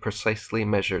never be precisely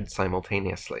measured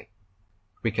simultaneously.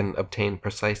 We can obtain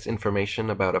precise information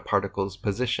about a particle's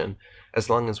position as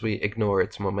long as we ignore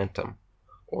its momentum,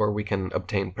 or we can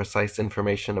obtain precise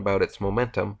information about its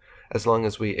momentum as long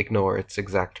as we ignore its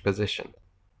exact position.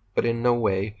 But in no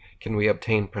way can we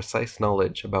obtain precise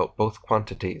knowledge about both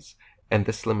quantities, and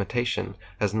this limitation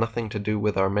has nothing to do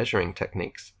with our measuring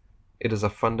techniques. It is a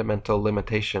fundamental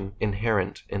limitation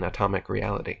inherent in atomic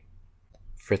reality.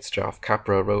 Fritjof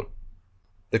Capra wrote,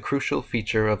 "The crucial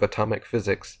feature of atomic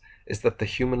physics is that the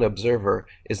human observer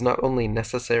is not only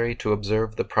necessary to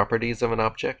observe the properties of an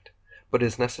object, but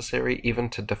is necessary even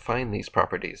to define these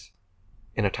properties.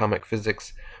 In atomic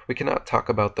physics, we cannot talk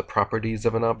about the properties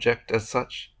of an object as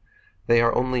such. They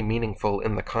are only meaningful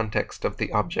in the context of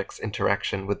the object's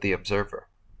interaction with the observer.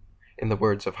 In the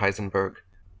words of Heisenberg,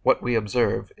 what we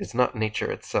observe is not nature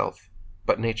itself,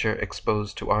 but nature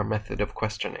exposed to our method of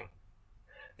questioning.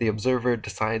 The observer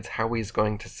decides how he is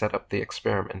going to set up the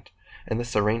experiment, and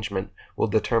this arrangement will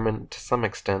determine to some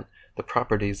extent the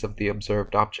properties of the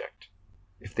observed object.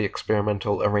 If the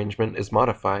experimental arrangement is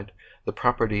modified, the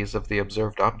properties of the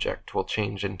observed object will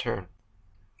change in turn."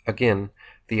 Again,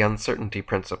 the uncertainty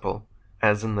principle,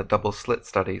 as in the double-slit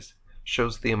studies,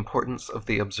 shows the importance of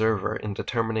the observer in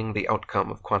determining the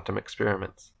outcome of quantum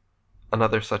experiments.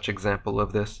 Another such example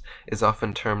of this is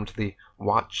often termed the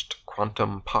watched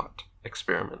quantum pot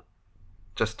experiment.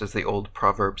 Just as the old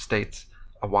proverb states,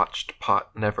 "A watched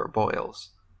pot never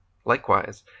boils."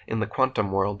 Likewise, in the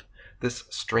quantum world, this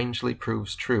strangely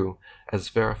proves true, as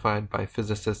verified by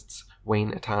physicists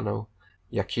Wayne Itano,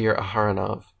 Yakir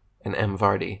Aharonov, and M.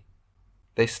 Vardy.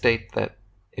 They state that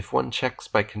if one checks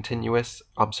by continuous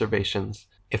observations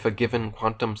if a given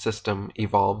quantum system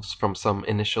evolves from some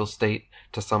initial state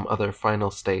to some other final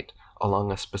state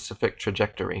along a specific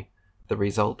trajectory, the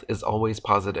result is always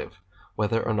positive,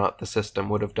 whether or not the system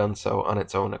would have done so on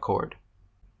its own accord.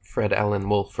 Fred Alan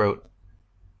Wolf wrote,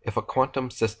 "If a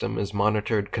quantum system is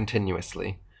monitored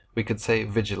continuously, we could say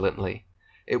vigilantly,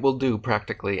 it will do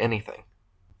practically anything.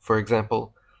 For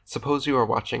example, suppose you are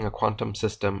watching a quantum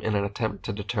system in an attempt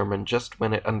to determine just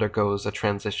when it undergoes a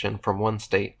transition from one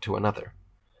state to another.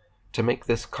 To make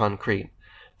this concrete,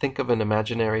 think of an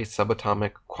imaginary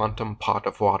subatomic quantum pot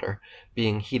of water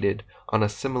being heated on a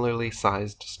similarly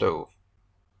sized stove.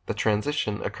 The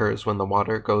transition occurs when the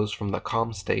water goes from the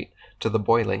calm state to the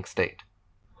boiling state.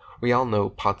 We all know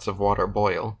pots of water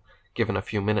boil, given a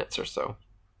few minutes or so.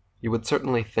 You would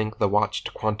certainly think the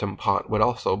watched quantum pot would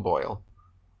also boil.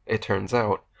 It turns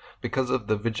out, because of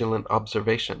the vigilant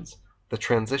observations, the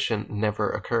transition never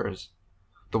occurs.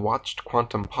 The watched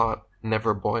quantum pot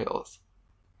never boils.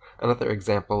 Another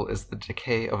example is the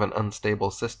decay of an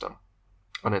unstable system.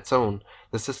 On its own,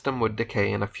 the system would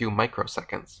decay in a few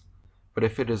microseconds, but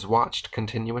if it is watched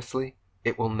continuously,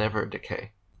 it will never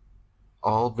decay.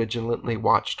 All vigilantly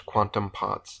watched quantum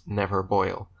pots never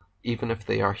boil, even if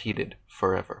they are heated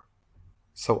forever.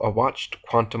 So a watched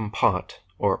quantum pot,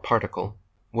 or particle,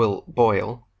 will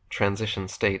boil, transition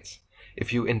states,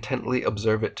 if you intently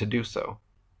observe it to do so,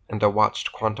 and a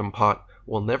watched quantum pot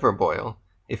will never boil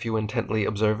if you intently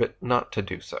observe it not to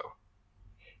do so.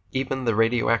 Even the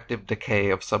radioactive decay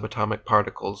of subatomic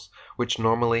particles, which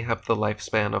normally have the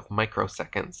lifespan of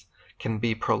microseconds, can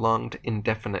be prolonged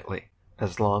indefinitely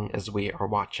as long as we are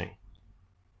watching.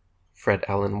 Fred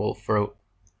Alan Wolf wrote,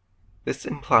 "This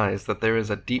implies that there is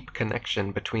a deep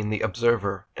connection between the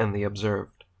observer and the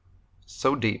observed.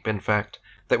 So deep, in fact,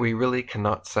 that we really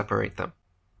cannot separate them.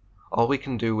 All we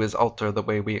can do is alter the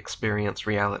way we experience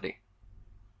reality.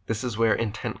 This is where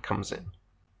intent comes in.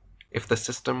 If the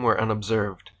system were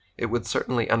unobserved, it would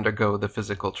certainly undergo the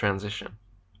physical transition.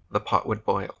 The pot would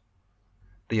boil.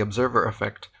 The observer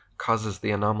effect causes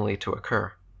the anomaly to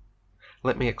occur.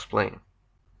 Let me explain.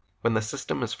 When the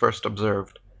system is first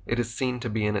observed, it is seen to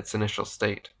be in its initial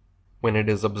state. When it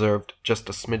is observed just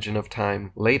a smidgen of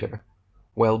time later,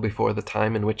 well before the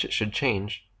time in which it should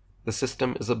change, the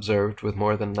system is observed with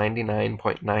more than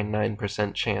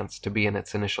 99.99% chance to be in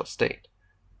its initial state.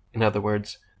 In other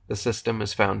words, the system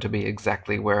is found to be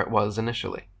exactly where it was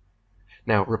initially.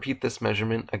 Now repeat this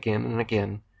measurement again and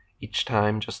again, each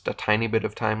time just a tiny bit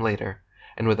of time later,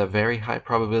 and with a very high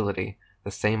probability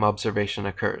the same observation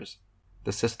occurs.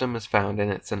 The system is found in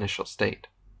its initial state.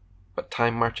 But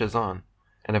time marches on.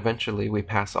 and eventually we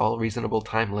pass all reasonable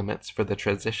time limits for the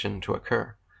transition to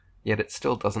occur, yet it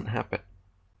still doesn't happen.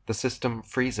 The system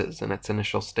freezes in its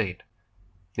initial state.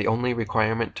 The only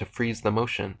requirement to freeze the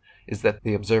motion is that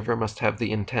the observer must have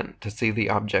the intent to see the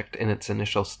object in its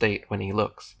initial state when he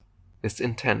looks. This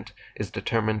intent is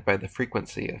determined by the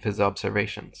frequency of his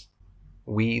observations.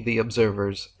 We, the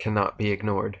observers, cannot be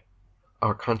ignored.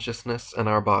 Our consciousness and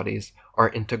our bodies are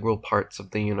integral parts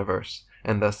of the universe,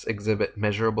 and thus exhibit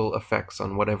measurable effects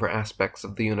on whatever aspects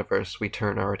of the universe we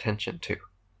turn our attention to.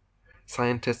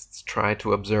 Scientists try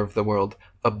to observe the world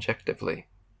objectively,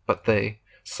 but they,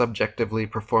 subjectively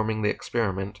performing the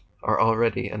experiment, are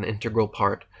already an integral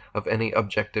part of any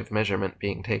objective measurement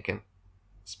being taken.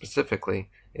 Specifically,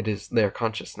 it is their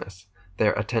consciousness,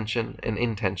 their attention and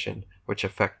intention which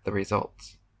affect the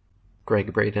results.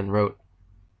 Greg Braden wrote,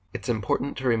 "It's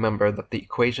important to remember that the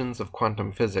equations of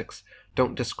quantum physics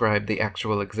don't describe the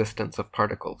actual existence of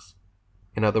particles.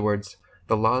 In other words,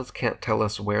 the laws can't tell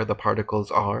us where the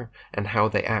particles are and how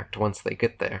they act once they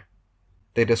get there.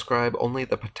 They describe only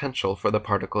the potential for the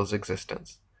particles'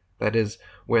 existence, that is,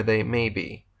 where they may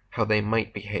be, how they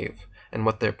might behave, and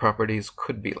what their properties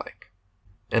could be like.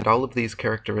 And all of these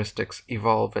characteristics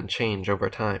evolve and change over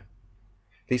time.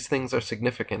 These things are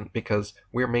significant because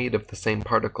we're made of the same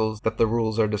particles that the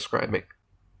rules are describing.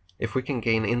 If we can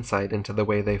gain insight into the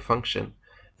way they function,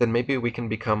 then maybe we can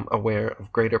become aware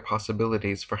of greater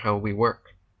possibilities for how we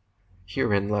work.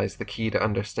 Herein lies the key to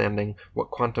understanding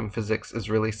what quantum physics is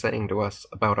really saying to us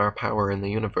about our power in the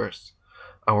universe.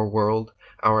 Our world,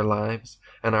 our lives,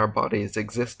 and our bodies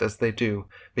exist as they do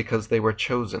because they were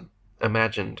chosen,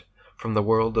 imagined, from the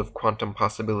world of quantum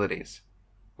possibilities.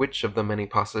 Which of the many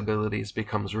possibilities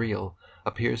becomes real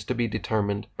appears to be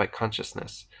determined by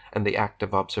consciousness and the act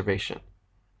of observation.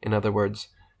 In other words,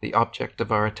 the object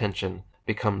of our attention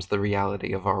becomes the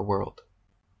reality of our world."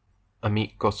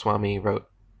 Amit Goswami wrote,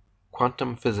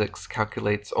 "Quantum physics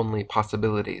calculates only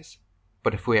possibilities,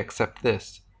 but if we accept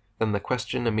this, then the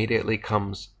question immediately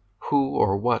comes, who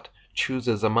or what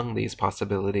chooses among these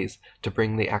possibilities to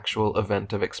bring the actual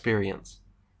event of experience?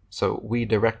 So we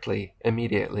directly,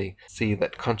 immediately, see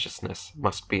that consciousness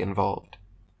must be involved.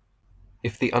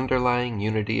 If the underlying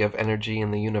unity of energy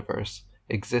in the universe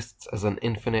exists as an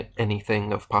infinite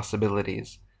anything of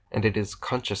possibilities, and it is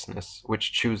consciousness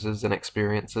which chooses and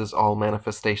experiences all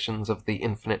manifestations of the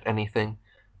infinite anything,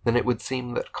 then it would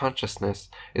seem that consciousness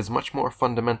is much more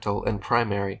fundamental and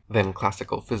primary than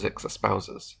classical physics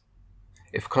espouses.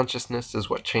 If consciousness is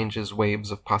what changes waves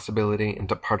of possibility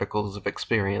into particles of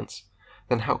experience,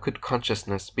 then how could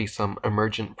consciousness be some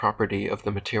emergent property of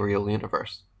the material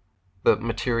universe? The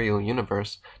material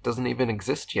universe doesn't even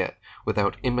exist yet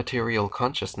without immaterial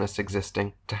consciousness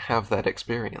existing to have that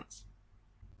experience."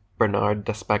 Bernard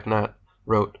d'Espagnat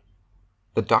wrote,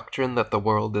 "The doctrine that the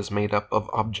world is made up of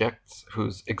objects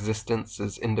whose existence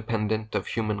is independent of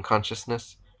human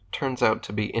consciousness turns out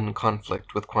to be in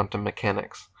conflict with quantum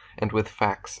mechanics and with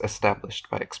facts established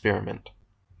by experiment."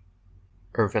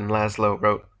 Ervin Laszlo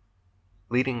wrote,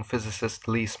 "Leading physicist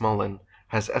Lee Smolin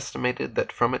has estimated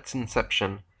that from its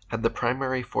inception, had the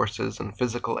primary forces and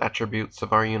physical attributes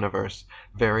of our universe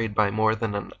varied by more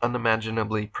than an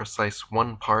unimaginably precise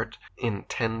 1 part in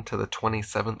 10 to the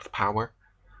 27th power,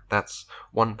 that's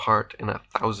 1 part in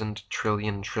 1,000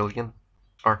 trillion trillion,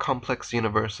 our complex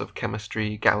universe of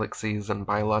chemistry, galaxies, and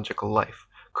biological life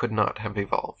could not have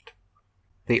evolved.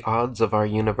 The odds of our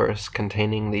universe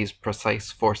containing these precise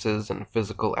forces and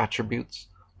physical attributes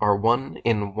are 1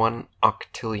 in 1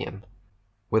 octillion,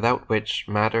 without which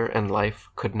matter and life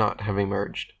could not have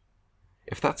emerged.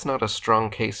 If that's not a strong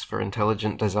case for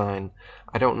intelligent design,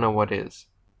 I don't know what is.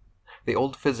 The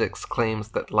old physics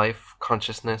claims that life,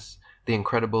 consciousness, the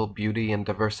incredible beauty and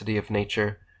diversity of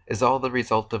nature, is all the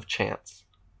result of chance,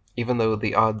 even though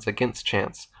the odds against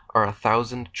chance are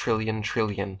 1,000 trillion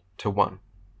trillion to 1.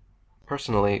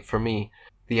 Personally, for me,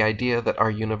 the idea that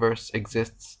our universe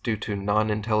exists due to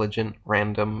non-intelligent,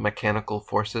 random, mechanical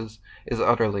forces is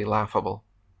utterly laughable.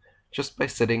 Just by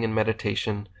sitting in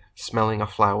meditation, smelling a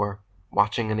flower,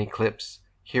 watching an eclipse,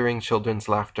 hearing children's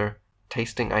laughter,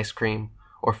 tasting ice cream,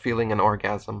 or feeling an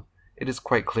orgasm, it is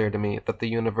quite clear to me that the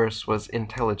universe was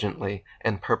intelligently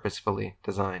and purposefully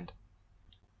designed."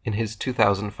 In his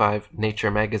 2005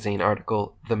 Nature magazine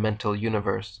article, The Mental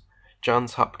Universe,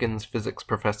 Johns Hopkins physics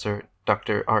professor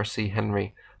Dr. R.C.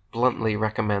 Henry bluntly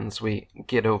recommends we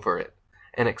get over it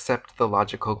and accept the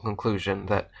logical conclusion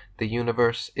that the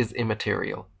universe is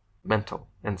immaterial, mental,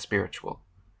 and spiritual.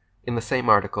 In the same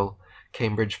article,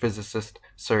 Cambridge physicist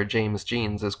Sir James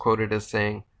Jeans is quoted as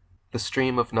saying, "The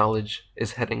stream of knowledge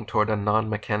is heading toward a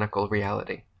non-mechanical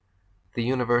reality. the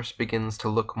universe begins to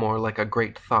look more like a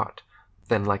great thought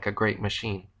than like a great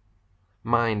machine.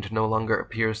 Mind no longer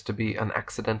appears to be an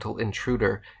accidental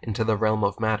intruder into the realm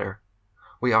of matter.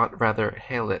 We ought rather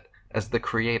hail it as the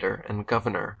creator and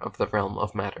governor of the realm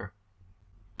of matter.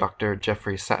 Dr.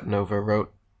 Jeffrey Satinover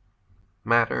wrote,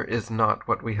 "Matter is not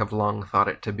what we have long thought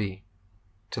it to be.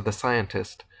 To the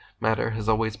scientist, matter has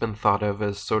always been thought of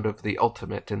as sort of the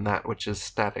ultimate in that which is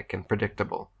static and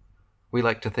predictable. We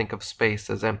like to think of space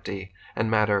as empty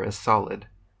and matter as solid,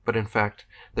 but in fact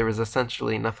there is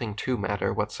essentially nothing to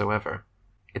matter whatsoever.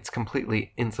 It's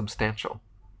completely insubstantial.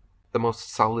 The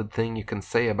most solid thing you can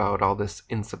say about all this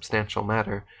insubstantial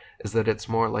matter is that it's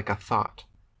more like a thought.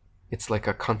 It's like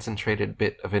a concentrated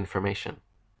bit of information."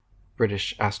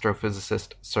 British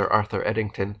astrophysicist Sir Arthur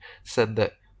Eddington said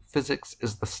that physics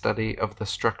is the study of the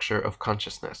structure of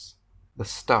consciousness. The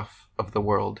stuff of the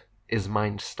world is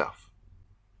mind stuff.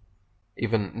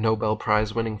 Even Nobel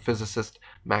Prize-winning physicist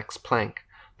Max Planck,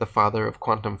 the father of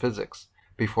quantum physics,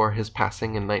 before his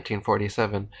passing in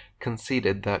 1947,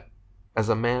 conceded that, as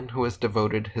a man who has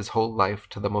devoted his whole life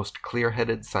to the most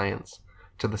clear-headed science,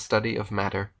 to the study of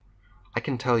matter, I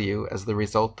can tell you, as the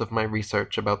result of my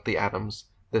research about the atoms,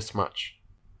 this much: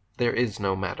 there is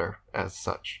no matter as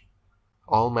such.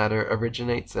 All matter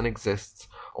originates and exists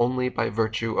only by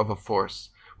virtue of a force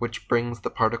which brings the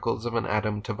particles of an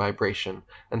atom to vibration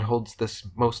and holds this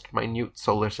most minute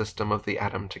solar system of the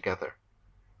atom together.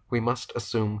 We must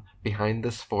assume behind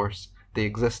this force the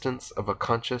existence of a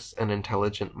conscious and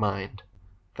intelligent mind.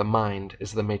 The mind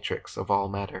is the matrix of all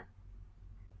matter.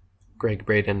 Greg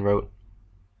Braden wrote,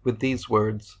 "With these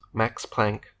words, Max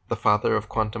Planck, the father of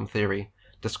quantum theory,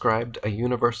 described a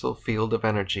universal field of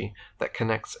energy that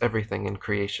connects everything in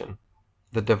creation,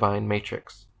 the divine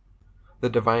matrix. The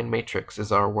divine matrix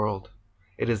is our world.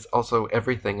 It is also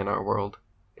everything in our world.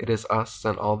 It is us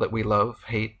and all that we love,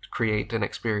 hate, create, and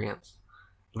experience.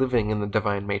 Living in the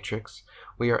divine matrix,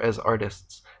 we are as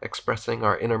artists expressing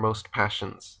our innermost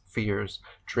passions, fears,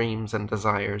 dreams, and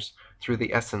desires through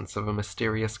the essence of a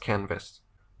mysterious canvas.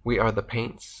 We are the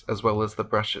paints as well as the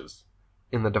brushes.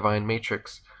 In the divine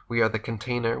matrix, we are the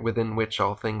container within which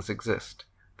all things exist,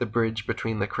 the bridge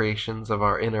between the creations of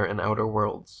our inner and outer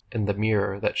worlds, and the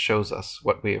mirror that shows us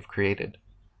what we have created."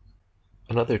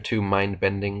 Another two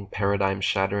mind-bending,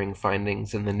 paradigm-shattering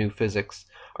findings in the new physics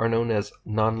are known as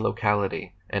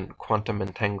non-locality and quantum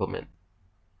entanglement.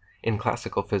 In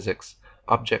classical physics,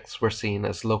 objects were seen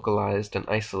as localized and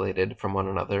isolated from one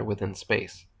another within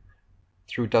space.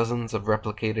 Through dozens of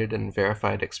replicated and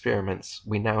verified experiments,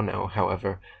 we now know,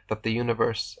 however, that the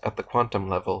universe at the quantum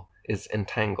level is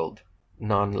entangled,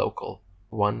 non-local,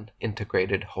 one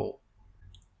integrated whole.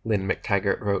 Lynn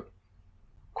McTaggart wrote,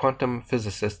 "Quantum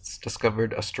physicists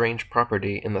discovered a strange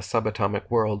property in the subatomic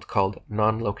world called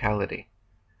non-locality.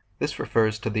 This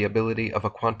refers to the ability of a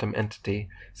quantum entity,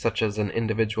 such as an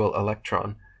individual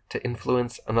electron, to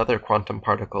influence another quantum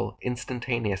particle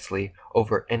instantaneously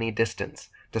over any distance,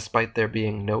 despite there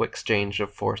being no exchange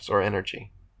of force or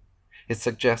energy. It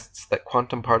suggests that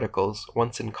quantum particles,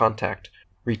 once in contact,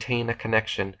 retain a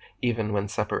connection even when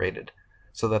separated,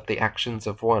 so that the actions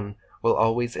of one will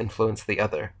always influence the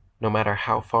other, no matter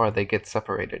how far they get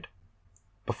separated.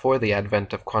 Before the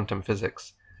advent of quantum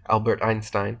physics, Albert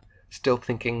Einstein, still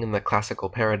thinking in the classical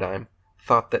paradigm,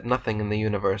 thought that nothing in the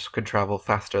universe could travel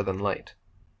faster than light.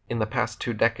 In the past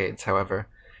 2 decades, however,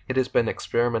 it has been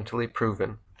experimentally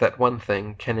proven that one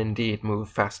thing can indeed move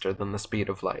faster than the speed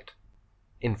of light: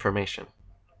 information.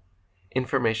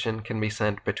 Information can be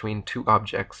sent between two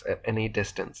objects at any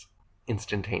distance,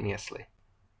 instantaneously."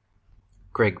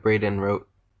 Greg Braden wrote,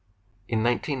 "In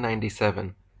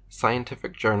 1997,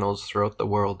 scientific journals throughout the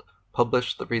world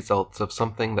published the results of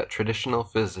something that traditional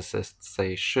physicists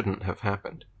say shouldn't have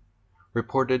happened.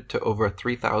 Reported to over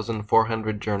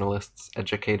 3,400 journalists,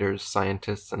 educators,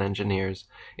 scientists, and engineers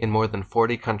in more than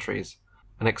 40 countries,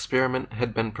 an experiment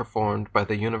had been performed by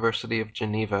the University of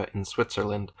Geneva in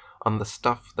Switzerland on the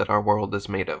stuff that our world is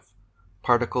made of,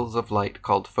 particles of light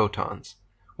called photons,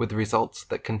 with results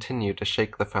that continue to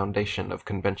shake the foundation of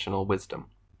conventional wisdom.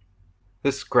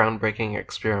 This groundbreaking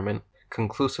experiment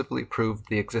conclusively proved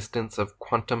the existence of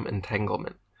quantum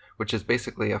entanglement, which is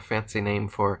basically a fancy name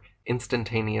for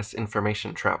instantaneous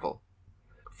information travel.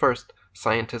 First,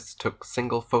 scientists took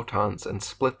single photons and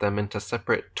split them into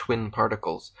separate twin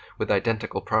particles with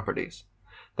identical properties.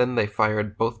 Then they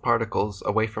fired both particles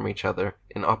away from each other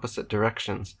in opposite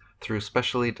directions through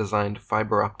specially designed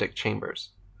fiber optic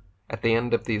chambers. At the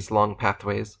end of these long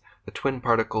pathways, the twin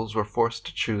particles were forced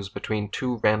to choose between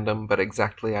two random but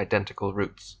exactly identical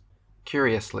routes.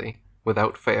 Curiously,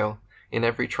 without fail, in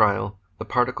every trial, The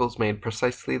particles made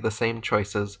precisely the same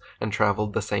choices and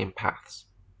traveled the same paths.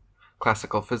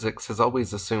 Classical physics has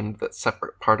always assumed that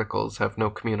separate particles have no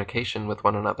communication with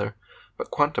one another, but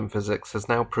quantum physics has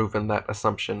now proven that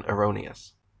assumption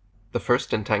erroneous. The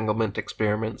first entanglement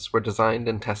experiments were designed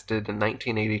and tested in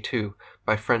 1982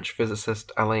 by French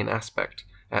physicist Alain Aspect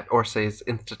at Orsay's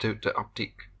Institut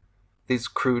d'Optique. These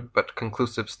crude but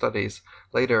conclusive studies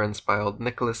later inspired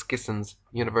Nicolas Gislin's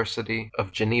University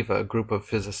of Geneva group of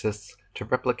physicists to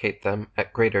replicate them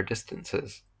at greater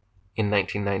distances. In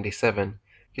 1997,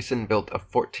 Gislin built a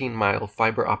 14-mile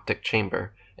fiber optic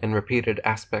chamber and repeated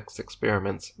Aspect's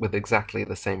experiments with exactly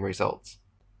the same results.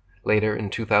 Later, in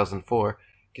 2004,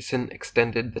 Gislin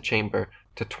extended the chamber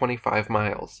to 25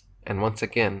 miles, and once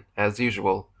again, as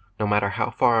usual, no matter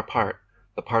how far apart,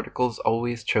 the particles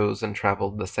always chose and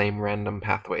traveled the same random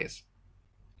pathways.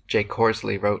 Jake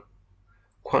Horsley wrote,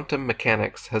 "Quantum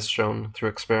mechanics has shown through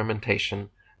experimentation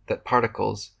that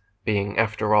particles, being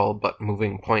after all but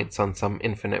moving points on some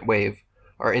infinite wave,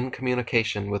 are in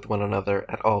communication with one another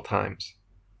at all times.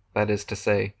 That is to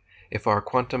say, if our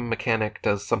quantum mechanic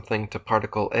does something to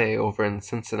particle A over in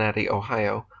Cincinnati,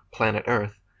 Ohio, planet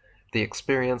Earth, the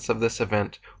experience of this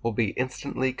event will be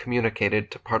instantly communicated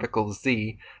to particle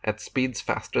Z at speeds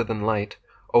faster than light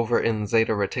over in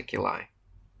Zeta Reticuli.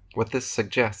 What this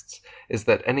suggests is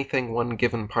that anything one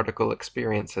given particle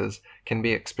experiences can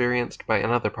be experienced by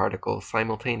another particle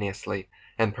simultaneously,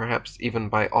 and perhaps even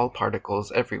by all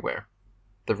particles everywhere.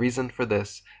 The reason for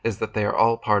this is that they are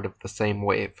all part of the same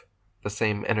wave, the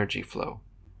same energy flow."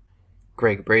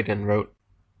 Greg Braden wrote,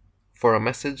 "For a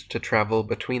message to travel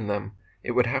between them,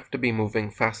 it would have to be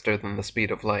moving faster than the speed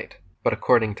of light, but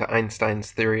according to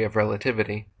Einstein's theory of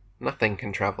relativity, nothing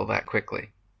can travel that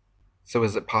quickly. So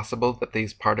is it possible that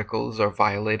these particles are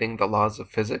violating the laws of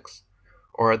physics,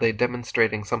 or are they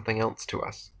demonstrating something else to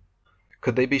us?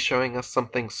 Could they be showing us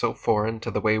something so foreign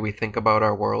to the way we think about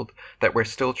our world that we're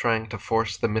still trying to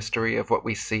force the mystery of what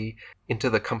we see into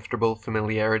the comfortable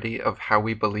familiarity of how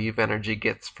we believe energy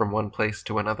gets from one place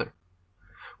to another?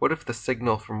 What if the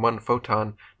signal from one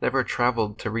photon never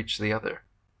traveled to reach the other?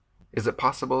 Is it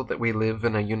possible that we live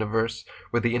in a universe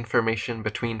where the information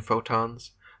between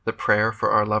photons, the prayer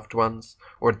for our loved ones,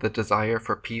 or the desire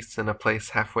for peace in a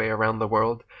place halfway around the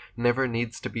world, never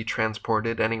needs to be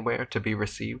transported anywhere to be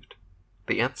received?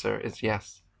 The answer is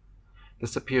yes.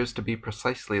 This appears to be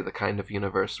precisely the kind of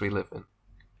universe we live in."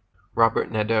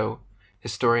 Robert Nadeau,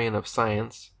 historian of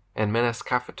science, and Menes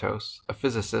Kafatos, a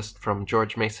physicist from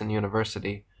George Mason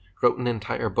University, wrote an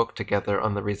entire book together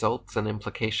on the results and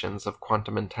implications of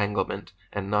quantum entanglement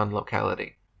and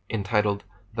non-locality, entitled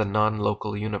The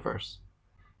Non-Local Universe.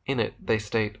 In it, they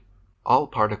state, "All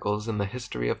particles in the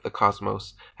history of the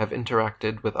cosmos have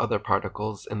interacted with other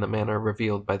particles in the manner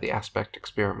revealed by the Aspect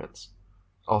experiments.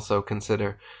 Also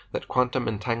consider that quantum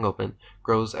entanglement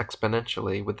grows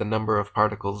exponentially with the number of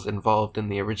particles involved in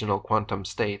the original quantum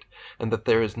state, and that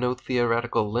there is no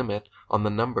theoretical limit on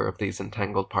the number of these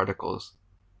entangled particles.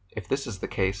 If this is the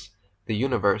case, the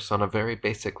universe on a very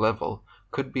basic level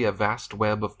could be a vast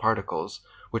web of particles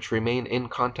which remain in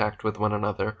contact with one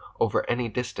another over any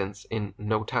distance in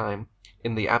no time,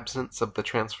 in the absence of the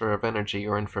transfer of energy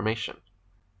or information.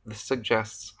 This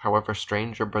suggests, however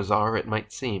strange or bizarre it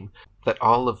might seem, that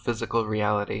all of physical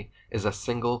reality is a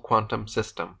single quantum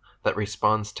system that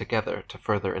responds together to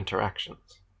further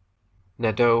interactions."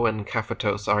 Nadeau and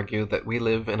Kafatos argue that we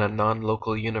live in a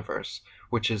non-local universe,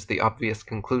 which is the obvious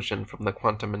conclusion from the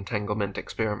quantum entanglement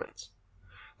experiments.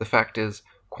 The fact is,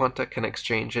 quanta can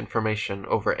exchange information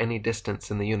over any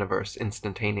distance in the universe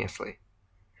instantaneously.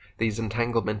 These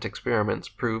entanglement experiments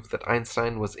prove that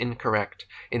Einstein was incorrect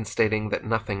in stating that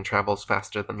nothing travels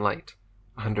faster than light,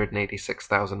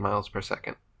 186,000 miles per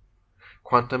second.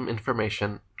 Quantum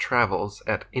information travels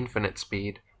at infinite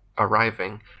speed,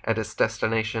 arriving at its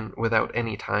destination without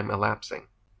any time elapsing.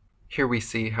 Here we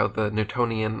see how the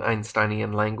Newtonian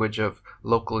Einsteinian language of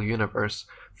local universe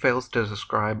fails to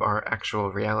describe our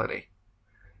actual reality.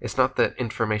 It's not that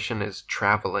information is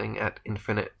traveling at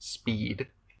infinite speed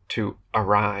to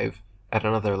arrive at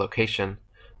another location,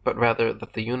 but rather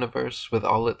that the universe with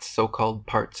all its so-called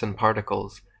parts and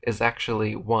particles is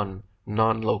actually one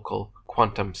non-local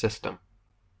quantum system.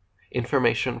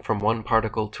 Information from one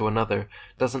particle to another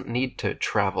doesn't need to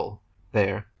travel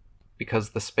there,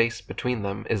 because the space between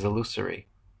them is illusory,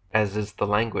 as is the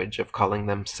language of calling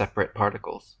them separate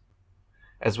particles.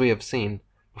 As we have seen,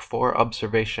 before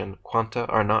observation, quanta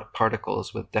are not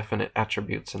particles with definite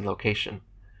attributes and location.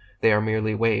 They are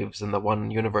merely waves in the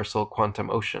one universal quantum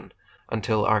ocean,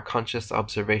 until our conscious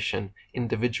observation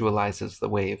individualizes the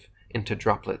wave into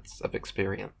droplets of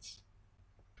experience.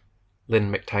 Lynn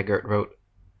McTaggart wrote,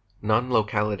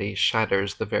 "Non-locality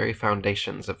shatters the very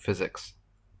foundations of physics.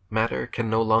 Matter can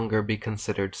no longer be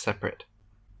considered separate.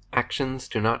 Actions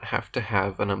do not have to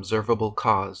have an observable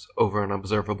cause over an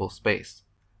observable space.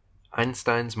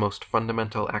 Einstein's most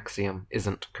fundamental axiom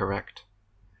isn't correct.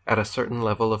 At a certain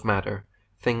level of matter,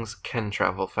 things can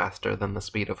travel faster than the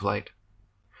speed of light.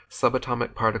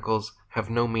 Subatomic particles have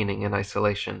no meaning in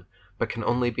isolation, but can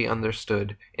only be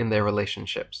understood in their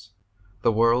relationships.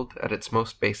 The world, at its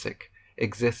most basic,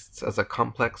 exists as a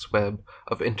complex web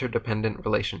of interdependent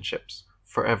relationships,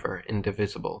 forever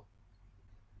indivisible."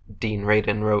 Dean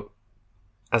Radin wrote,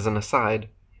 "As an aside,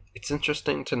 it's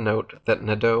interesting to note that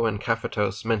Nadeau and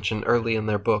Kaffatos mention early in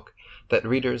their book that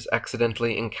readers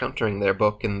accidentally encountering their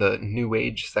book in the New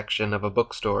Age section of a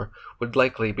bookstore would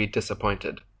likely be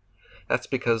disappointed. That's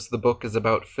because the book is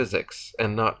about physics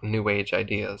and not New Age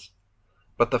ideas.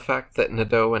 But the fact that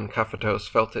Nadeau and Kaffatos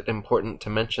felt it important to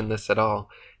mention this at all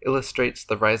illustrates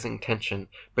the rising tension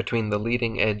between the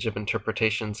leading edge of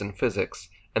interpretations in physics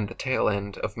and the tail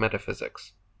end of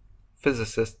metaphysics.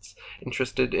 Physicists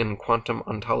interested in quantum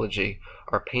ontology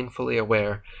are painfully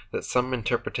aware that some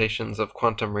interpretations of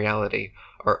quantum reality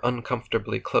are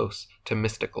uncomfortably close to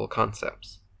mystical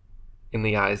concepts. In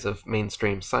the eyes of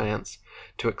mainstream science,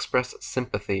 to express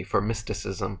sympathy for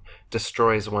mysticism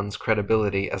destroys one's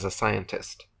credibility as a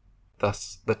scientist.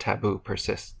 Thus, the taboo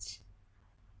persists.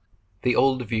 The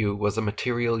old view was a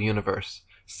material universe,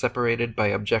 separated by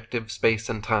objective space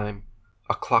and time,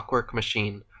 a clockwork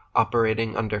machine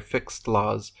operating under fixed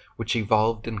laws which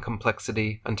evolved in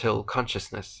complexity until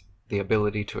consciousness, the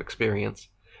ability to experience,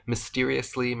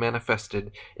 mysteriously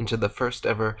manifested into the first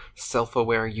ever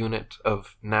self-aware unit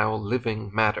of now living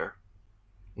matter.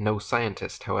 No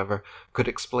scientist, however, could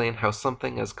explain how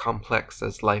something as complex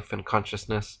as life and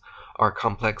consciousness, our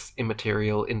complex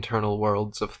immaterial internal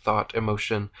worlds of thought,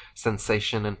 emotion,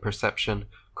 sensation, and perception,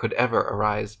 could ever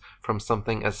arise from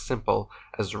something as simple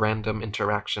as random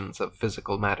interactions of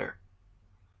physical matter.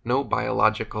 No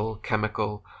biological,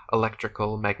 chemical,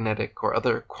 electrical, magnetic, or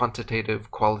other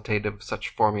quantitative, qualitative such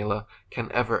formula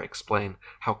can ever explain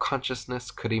how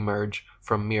consciousness could emerge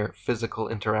from mere physical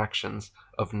interactions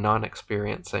of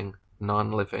non-experiencing,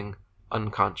 non-living,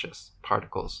 unconscious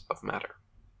particles of matter."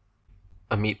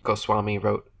 Amit Goswami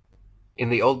wrote, "In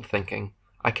the old thinking,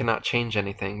 I cannot change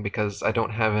anything because I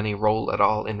don't have any role at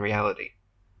all in reality.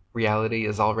 Reality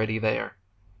is already there.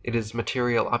 It is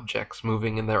material objects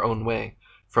moving in their own way,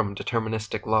 from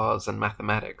deterministic laws and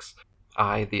mathematics.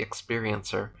 I, the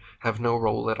experiencer, have no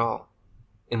role at all.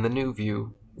 In the new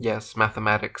view, yes,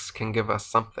 mathematics can give us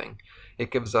something. It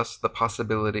gives us the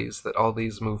possibilities that all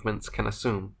these movements can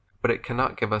assume, but it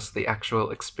cannot give us the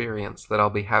actual experience that I'll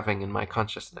be having in my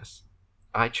consciousness.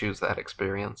 I choose that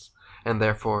experience, and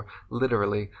therefore,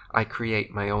 literally, I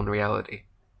create my own reality.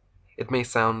 It may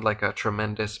sound like a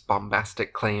tremendous,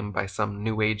 bombastic claim by some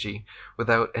new agey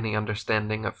without any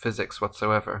understanding of physics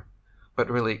whatsoever, but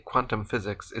really quantum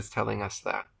physics is telling us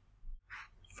that."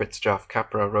 Fritjof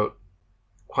Capra wrote,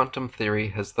 "Quantum theory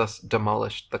has thus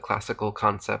demolished the classical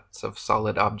concepts of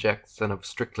solid objects and of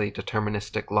strictly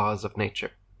deterministic laws of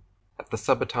nature. At the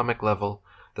subatomic level,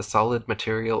 the solid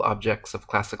material objects of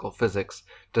classical physics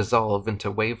dissolve into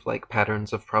wave-like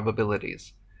patterns of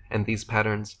probabilities, and these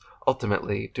patterns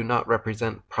ultimately do not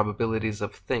represent probabilities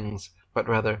of things, but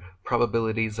rather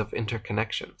probabilities of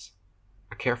interconnections.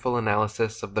 A careful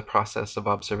analysis of the process of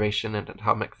observation in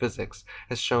atomic physics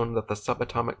has shown that the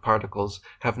subatomic particles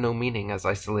have no meaning as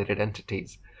isolated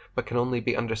entities, but can only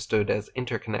be understood as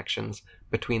interconnections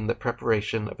between the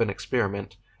preparation of an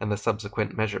experiment and the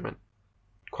subsequent measurement.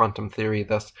 Quantum theory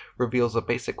thus reveals a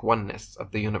basic oneness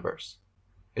of the universe.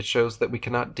 It shows that we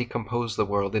cannot decompose the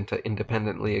world into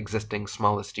independently existing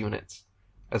smallest units.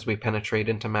 As we penetrate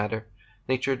into matter,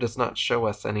 nature does not show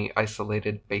us any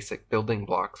isolated basic building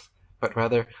blocks, but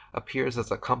rather appears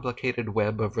as a complicated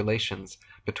web of relations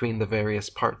between the various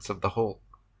parts of the whole.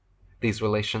 These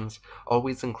relations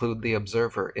always include the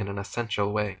observer in an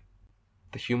essential way.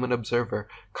 The human observer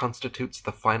constitutes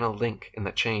the final link in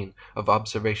the chain of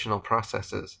observational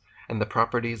processes, and the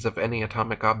properties of any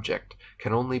atomic object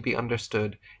can only be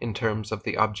understood in terms of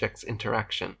the object's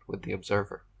interaction with the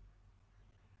observer."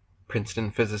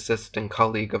 Princeton physicist and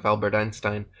colleague of Albert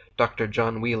Einstein, Dr.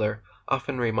 John Wheeler,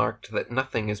 often remarked that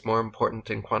nothing is more important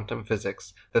in quantum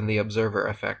physics than the observer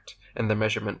effect and the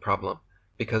measurement problem,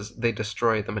 because they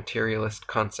destroy the materialist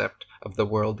concept of the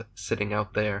world sitting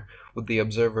out there, with the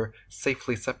observer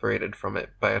safely separated from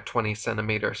it by a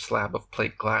 20-centimeter slab of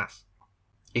plate glass.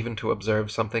 Even to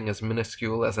observe something as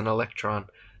minuscule as an electron,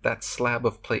 that slab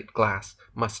of plate glass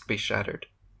must be shattered.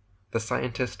 The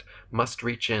scientist must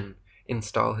reach in,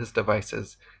 install his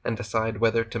devices, and decide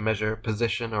whether to measure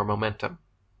position or momentum.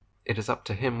 It is up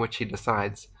to him which he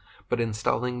decides, but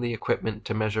installing the equipment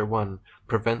to measure one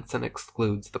prevents and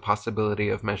excludes the possibility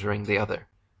of measuring the other,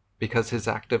 because his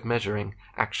act of measuring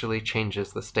actually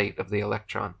changes the state of the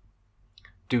electron.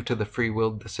 Due to the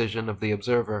free-willed decision of the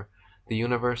observer, the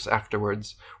universe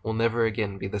afterwards will never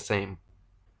again be the same.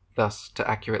 Thus, to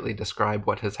accurately describe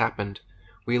what has happened,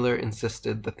 Wheeler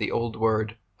insisted that the old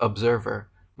word observer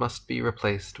must be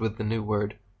replaced with the new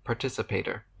word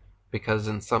participator, because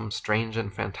in some strange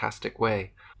and fantastic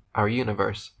way, our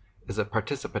universe is a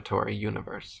participatory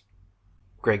universe.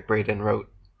 Greg Braden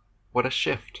wrote, "What a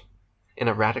shift! In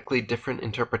a radically different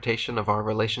interpretation of our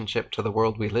relationship to the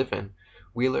world we live in,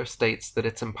 Wheeler states that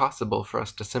it's impossible for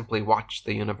us to simply watch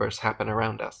the universe happen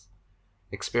around us.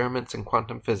 Experiments in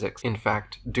quantum physics, in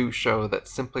fact, do show that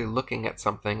simply looking at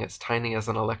something as tiny as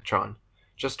an electron,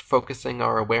 just focusing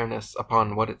our awareness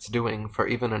upon what it's doing for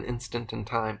even an instant in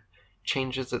time,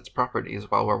 changes its properties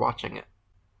while we're watching it.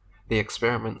 The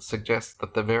experiments suggest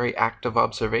that the very act of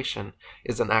observation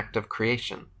is an act of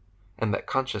creation, and that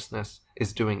consciousness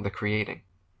is doing the creating.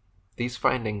 These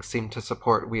findings seem to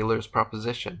support Wheeler's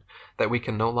proposition that we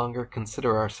can no longer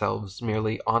consider ourselves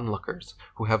merely onlookers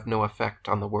who have no effect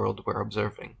on the world we're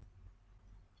observing."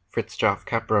 Fritjof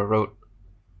Capra wrote,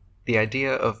 "The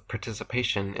idea of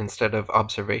participation instead of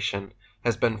observation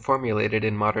has been formulated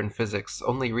in modern physics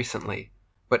only recently,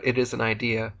 but it is an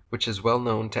idea which is well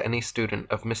known to any student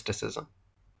of mysticism.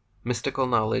 Mystical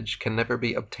knowledge can never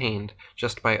be obtained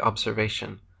just by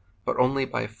observation, but only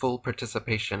by full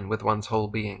participation with one's whole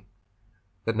being.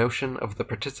 The notion of the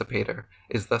participator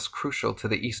is thus crucial to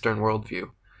the Eastern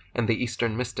worldview, and the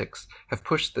Eastern mystics have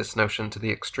pushed this notion to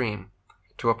the extreme,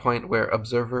 to a point where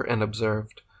observer and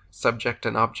observed, subject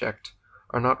and object,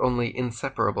 are not only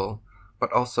inseparable,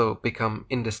 but also become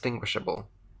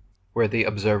indistinguishable, where the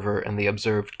observer and the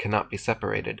observed cannot be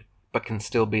separated, but can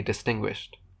still be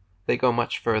distinguished. They go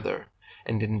much further,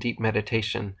 and in deep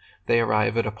meditation they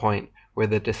arrive at a point where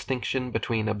the distinction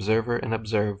between observer and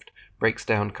observed breaks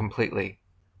down completely,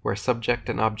 where subject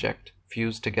and object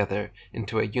fuse together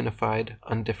into a unified,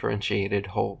 undifferentiated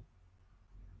whole.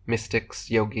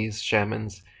 Mystics, yogis,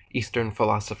 shamans, Eastern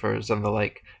philosophers, and the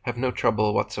like have no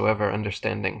trouble whatsoever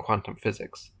understanding quantum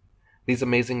physics. These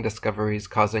amazing discoveries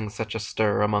causing such a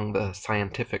stir among the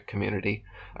scientific community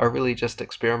are really just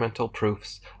experimental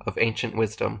proofs of ancient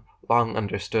wisdom long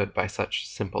understood by such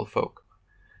simple folk.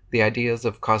 The ideas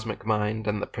of cosmic mind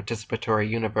and the participatory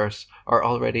universe are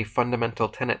already fundamental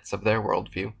tenets of their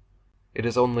worldview. It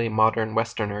is only modern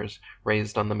Westerners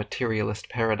raised on the materialist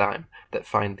paradigm that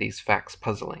find these facts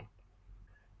puzzling."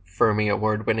 Fermi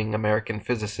Award-winning American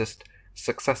physicist,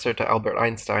 successor to Albert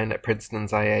Einstein at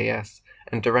Princeton's IAS,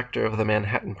 and director of the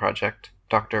Manhattan Project,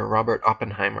 Dr. Robert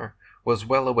Oppenheimer, was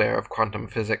well aware of quantum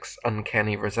physics'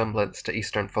 uncanny resemblance to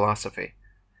Eastern philosophy.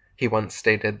 He once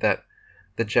stated that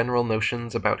the general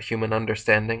notions about human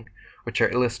understanding, which are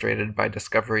illustrated by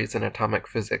discoveries in atomic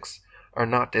physics, are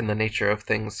not in the nature of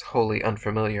things wholly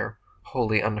unfamiliar,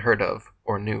 wholly unheard of,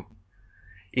 or new.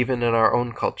 Even in our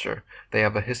own culture they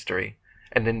have a history,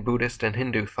 and in Buddhist and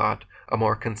Hindu thought a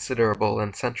more considerable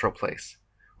and central place.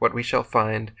 What we shall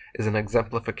find is an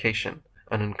exemplification,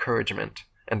 an encouragement,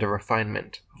 and a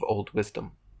refinement of old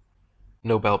wisdom.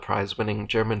 Nobel Prize-winning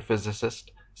German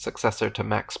physicist, successor to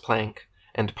Max Planck,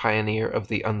 and pioneer of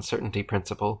the uncertainty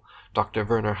principle, Dr.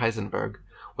 Werner Heisenberg,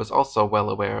 was also well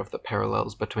aware of the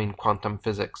parallels between quantum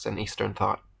physics and Eastern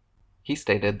thought. He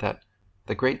stated that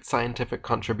the great scientific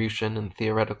contribution in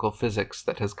theoretical physics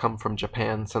that has come from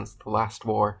Japan since the last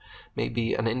war may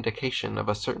be an indication of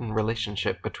a certain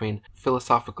relationship between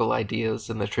philosophical ideas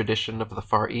in the tradition of the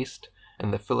Far East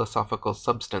and the philosophical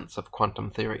substance of quantum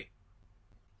theory.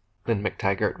 Lynn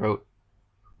McTaggart wrote,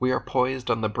 "We are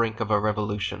poised on the brink of a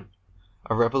revolution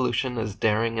as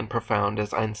daring and profound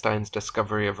as Einstein's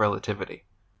discovery of relativity.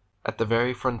 At the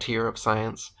very frontier of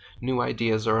science, new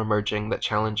ideas are emerging that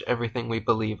challenge everything we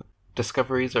believe.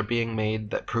 Discoveries are being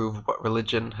made that prove what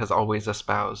religion has always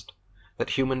espoused, that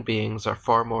human beings are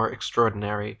far more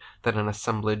extraordinary than an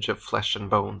assemblage of flesh and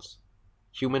bones.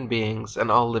 Human beings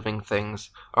and all living things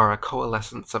are a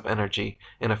coalescence of energy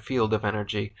in a field of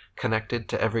energy connected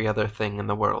to every other thing in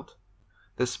the world.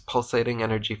 This pulsating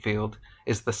energy field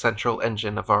is the central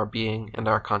engine of our being and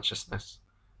our consciousness.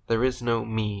 There is no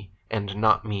me and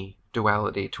not me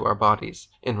duality to our bodies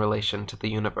in relation to the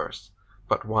universe,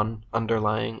 but one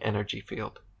underlying energy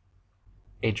field."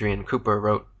 Adrian Cooper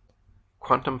wrote,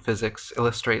 "Quantum physics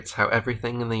illustrates how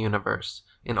everything in the universe,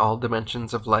 in all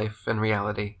dimensions of life and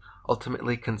reality,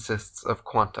 ultimately consists of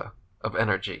quanta, of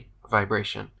energy,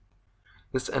 vibration.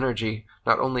 This energy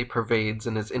not only pervades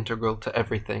and is integral to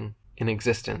everything in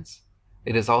existence,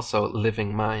 it is also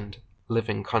living mind,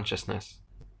 living consciousness.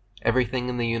 Everything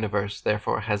in the universe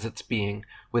therefore has its being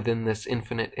within this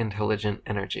infinite intelligent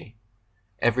energy.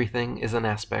 Everything is an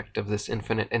aspect of this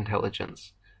infinite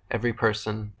intelligence. Every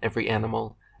person, every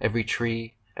animal, every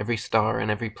tree, every star and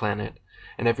every planet,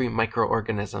 and every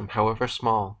microorganism, however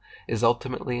small, is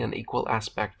ultimately an equal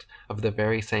aspect of the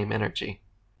very same energy.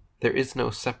 There is no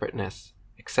separateness,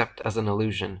 except as an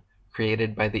illusion,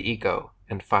 created by the ego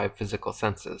and 5 physical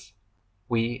senses.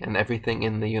 We and everything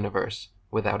in the universe,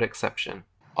 without exception,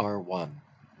 are one.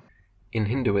 In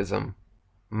Hinduism,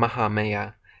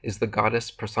 Mahamaya is the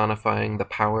goddess personifying the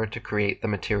power to create the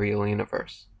material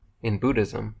universe. In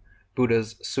Buddhism,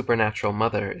 Buddha's supernatural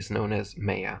mother is known as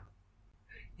Maya.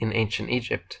 In ancient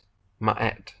Egypt,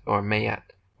 Ma'et or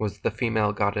Mayat was the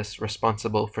female goddess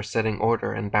responsible for setting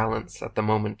order and balance at the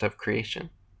moment of creation.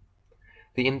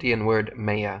 The Indian word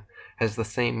Maya has the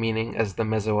same meaning as the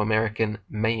Mesoamerican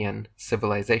Mayan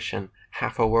civilization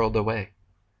half a world away.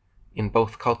 In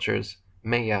both cultures,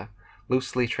 Maya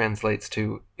loosely translates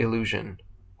to illusion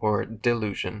or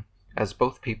delusion, as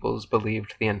both peoples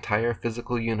believed the entire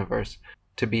physical universe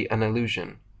to be an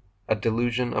illusion, a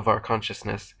delusion of our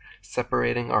consciousness,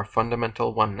 separating our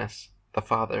fundamental oneness, the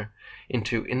Father,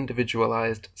 into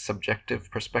individualized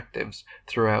subjective perspectives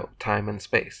throughout time and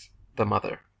space, the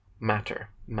Mother, matter,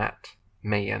 mat,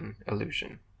 Mayan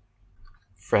illusion.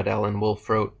 Fred Allen Wolfe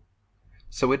wrote,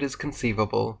 "So it is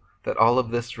conceivable that all of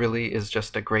this really is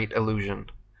just a great illusion,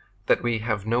 that we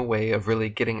have no way of really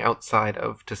getting outside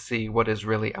of to see what is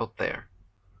really out there.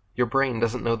 Your brain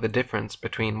doesn't know the difference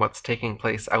between what's taking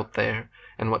place out there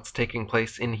and what's taking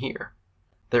place in here.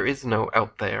 There is no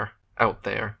out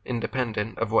there,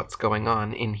 independent of what's going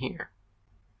on in here."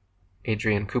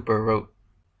 Adrian Cooper wrote,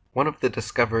 "One of the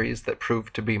discoveries that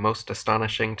proved to be most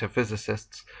astonishing to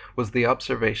physicists was the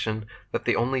observation that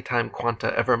the only time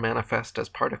quanta ever manifest as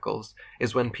particles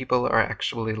is when people are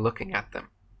actually looking at them.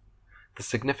 The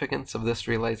significance of this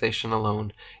realization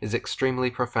alone is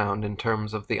extremely profound in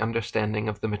terms of the understanding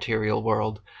of the material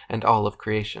world and all of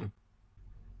creation.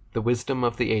 The wisdom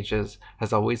of the ages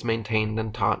has always maintained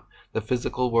and taught the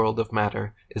physical world of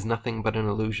matter is nothing but an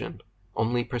illusion,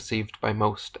 only perceived by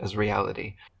most as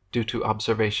reality, due to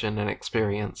observation and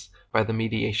experience by the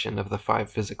mediation of the 5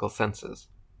 physical senses.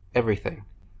 Everything,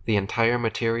 the entire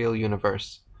material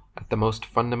universe, at the most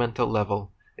fundamental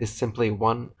level, is simply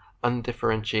one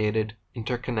undifferentiated,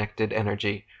 interconnected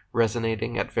energy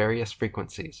resonating at various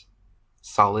frequencies.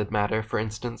 Solid matter, for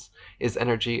instance, is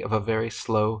energy of a very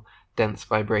slow, dense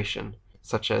vibration,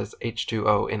 such as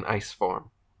H2O in ice form.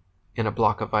 In a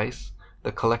block of ice,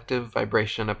 the collective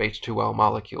vibration of H2O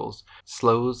molecules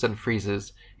slows and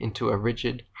freezes into a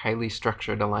rigid, highly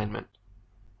structured alignment.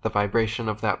 The vibration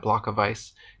of that block of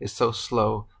ice is so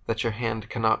slow that your hand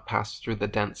cannot pass through the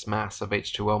dense mass of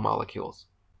H2O molecules.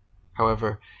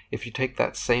 However, if you take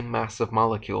that same mass of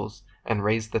molecules and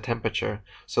raise the temperature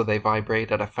so they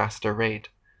vibrate at a faster rate,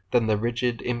 then the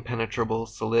rigid, impenetrable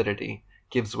solidity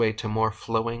gives way to more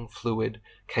flowing, fluid,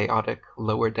 chaotic,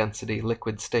 lower density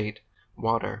liquid state,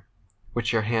 water,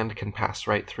 which your hand can pass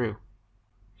right through.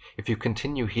 If you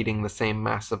continue heating the same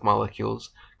mass of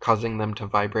molecules, causing them to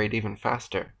vibrate even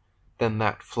faster, then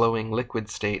that flowing liquid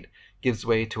state gives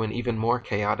way to an even more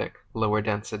chaotic, lower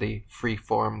density,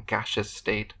 free-form, gaseous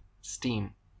state,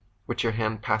 steam, which your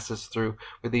hand passes through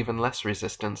with even less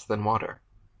resistance than water.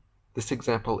 This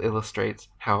example illustrates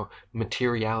how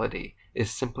materiality is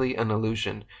simply an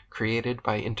illusion created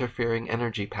by interfering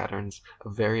energy patterns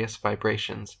of various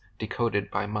vibrations decoded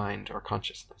by mind or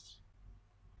consciousness."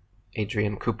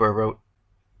 Adrian Cooper wrote,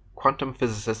 "Quantum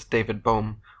physicist David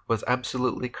Bohm was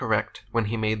absolutely correct when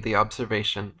he made the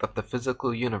observation that the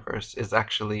physical universe is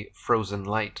actually frozen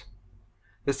light.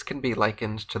 This can be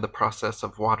likened to the process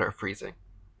of water freezing.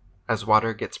 As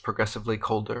water gets progressively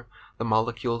colder, the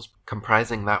molecules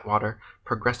comprising that water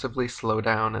progressively slow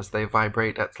down as they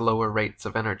vibrate at lower rates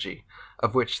of energy,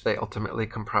 of which they ultimately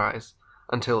comprise,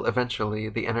 until eventually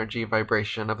the energy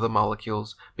vibration of the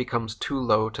molecules becomes too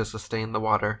low to sustain the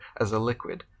water as a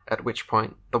liquid, at which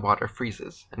point the water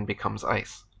freezes and becomes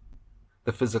ice.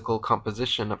 The physical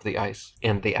composition of the ice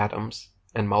and the atoms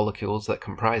and molecules that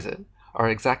comprise it are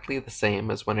exactly the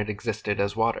same as when it existed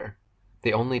as water,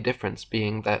 the only difference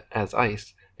being that as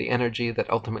ice, the energy that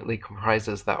ultimately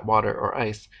comprises that water or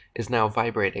ice is now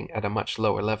vibrating at a much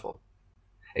lower level.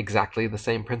 Exactly the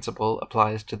same principle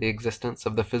applies to the existence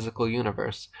of the physical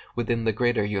universe within the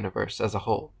greater universe as a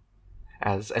whole.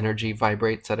 As energy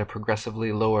vibrates at a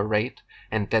progressively lower rate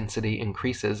and density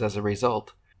increases as a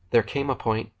result, there came a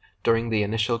point during the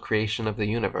initial creation of the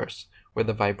universe where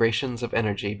the vibrations of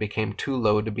energy became too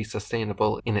low to be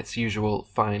sustainable in its usual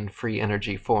fine free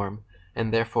energy form,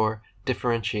 and therefore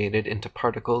differentiated into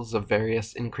particles of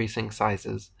various increasing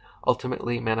sizes,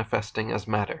 ultimately manifesting as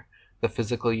matter, the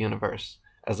physical universe,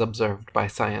 as observed by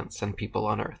science and people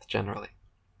on Earth generally.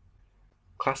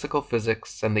 Classical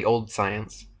physics and the old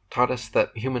science taught us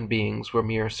that human beings were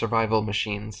mere survival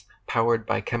machines powered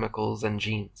by chemicals and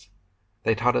genes.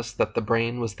 They taught us that the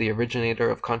brain was the originator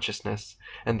of consciousness,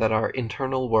 and that our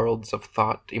internal worlds of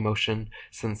thought, emotion,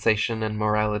 sensation, and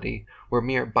morality were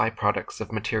mere byproducts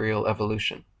of material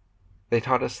evolution. They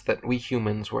taught us that we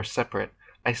humans were separate,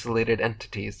 isolated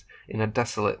entities in a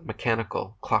desolate,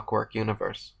 mechanical, clockwork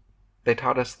universe. They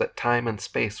taught us that time and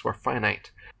space were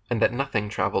finite, and that nothing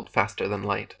traveled faster than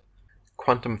light.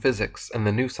 Quantum physics and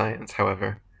the new science,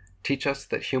 however, teach us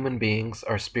that human beings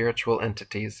are spiritual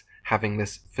entities having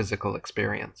this physical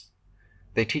experience.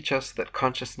 They teach us that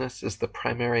consciousness is the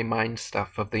primary mind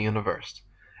stuff of the universe,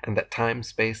 and that time,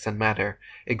 space, and matter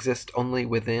exist only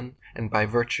within and by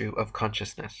virtue of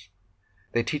consciousness.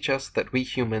 They teach us that we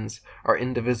humans are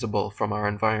indivisible from our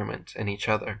environment and each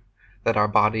other, that our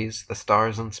bodies, the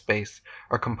stars and space,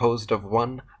 are composed of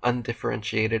one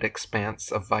undifferentiated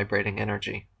expanse of vibrating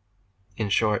energy. In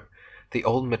short, the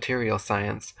old material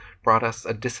science brought us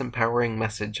a disempowering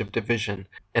message of division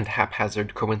and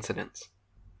haphazard coincidence.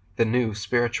 The new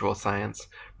spiritual science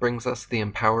brings us the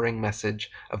empowering message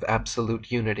of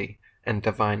absolute unity and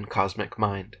divine cosmic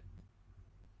mind.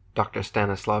 Dr.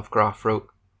 Stanislav Grof wrote,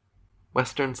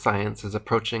 "Western science is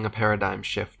approaching a paradigm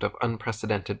shift of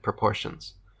unprecedented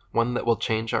proportions, one that will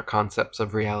change our concepts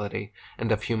of reality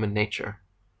and of human nature,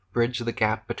 bridge the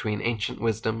gap between ancient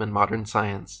wisdom and modern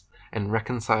science, and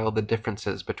reconcile the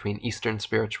differences between Eastern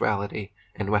spirituality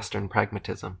and Western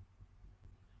pragmatism."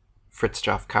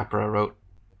 Fritjof Capra wrote,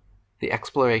 "The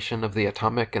exploration of the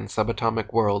atomic and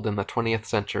subatomic world in the 20th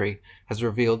century has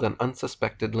revealed an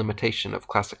unsuspected limitation of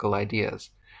classical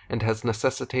ideas, and has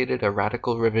necessitated a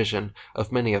radical revision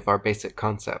of many of our basic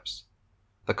concepts.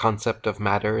 The concept of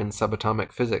matter in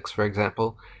subatomic physics, for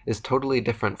example, is totally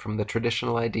different from the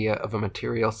traditional idea of a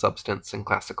material substance in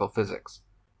classical physics.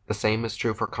 The same is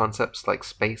true for concepts like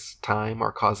space, time,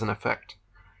 or cause and effect.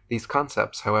 These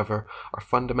concepts, however, are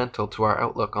fundamental to our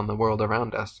outlook on the world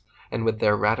around us, and with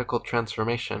their radical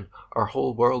transformation, our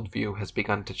whole worldview has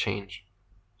begun to change.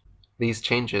 These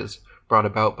changes, brought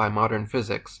about by modern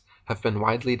physics, have been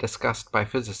widely discussed by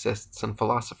physicists and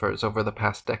philosophers over the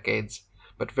past decades,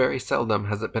 but very seldom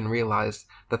has it been realized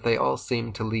that they all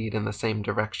seem to lead in the same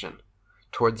direction,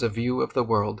 towards a view of the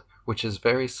world which is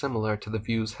very similar to the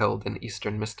views held in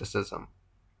Eastern mysticism.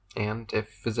 And if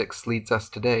physics leads us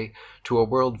today to a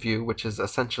worldview which is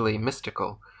essentially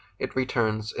mystical, it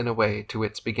returns in a way to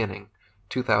its beginning,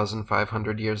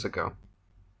 2,500 years ago.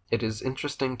 It is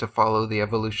interesting to follow the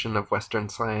evolution of Western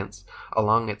science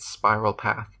along its spiral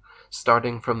path,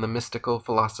 starting from the mystical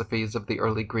philosophies of the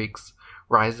early Greeks,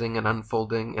 rising and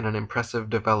unfolding in an impressive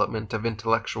development of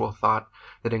intellectual thought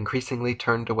that increasingly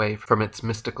turned away from its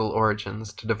mystical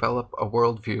origins to develop a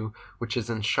worldview which is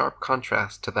in sharp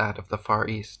contrast to that of the Far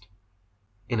East.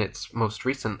 In its most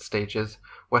recent stages,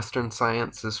 Western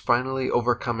science is finally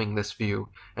overcoming this view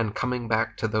and coming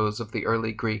back to those of the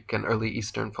early Greek and early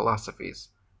Eastern philosophies.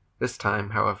 This time,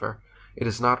 however, it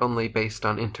is not only based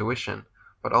on intuition,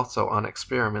 but also on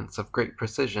experiments of great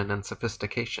precision and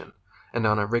sophistication, and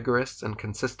on a rigorous and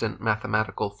consistent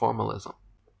mathematical formalism.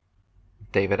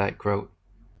 David Icke wrote,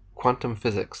 "Quantum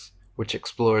physics, which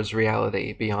explores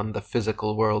reality beyond the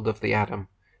physical world of the atom,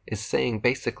 is saying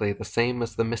basically the same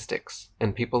as the mystics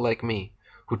and people like me,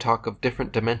 who talk of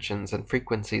different dimensions and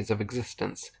frequencies of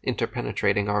existence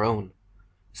interpenetrating our own.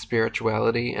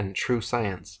 Spirituality and true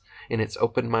science, in its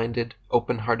open-minded,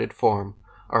 open-hearted form,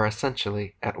 are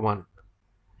essentially at one.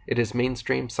 It is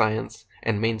mainstream science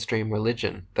and mainstream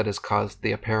religion that has caused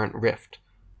the apparent rift,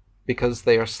 because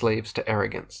they are slaves to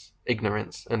arrogance,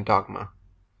 ignorance, and dogma.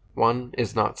 One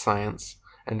is not science,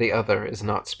 and the other is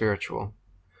not spiritual.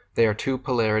 They are two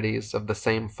polarities of the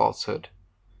same falsehood.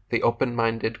 The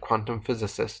open-minded quantum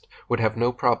physicist would have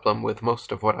no problem with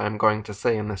most of what I am going to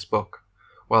say in this book,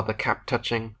 while the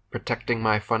cap-touching, protecting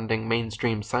my funding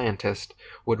mainstream scientist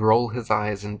would roll his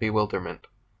eyes in bewilderment.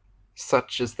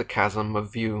 Such is the chasm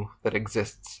of view that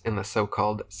exists in the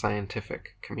so-called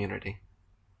scientific community."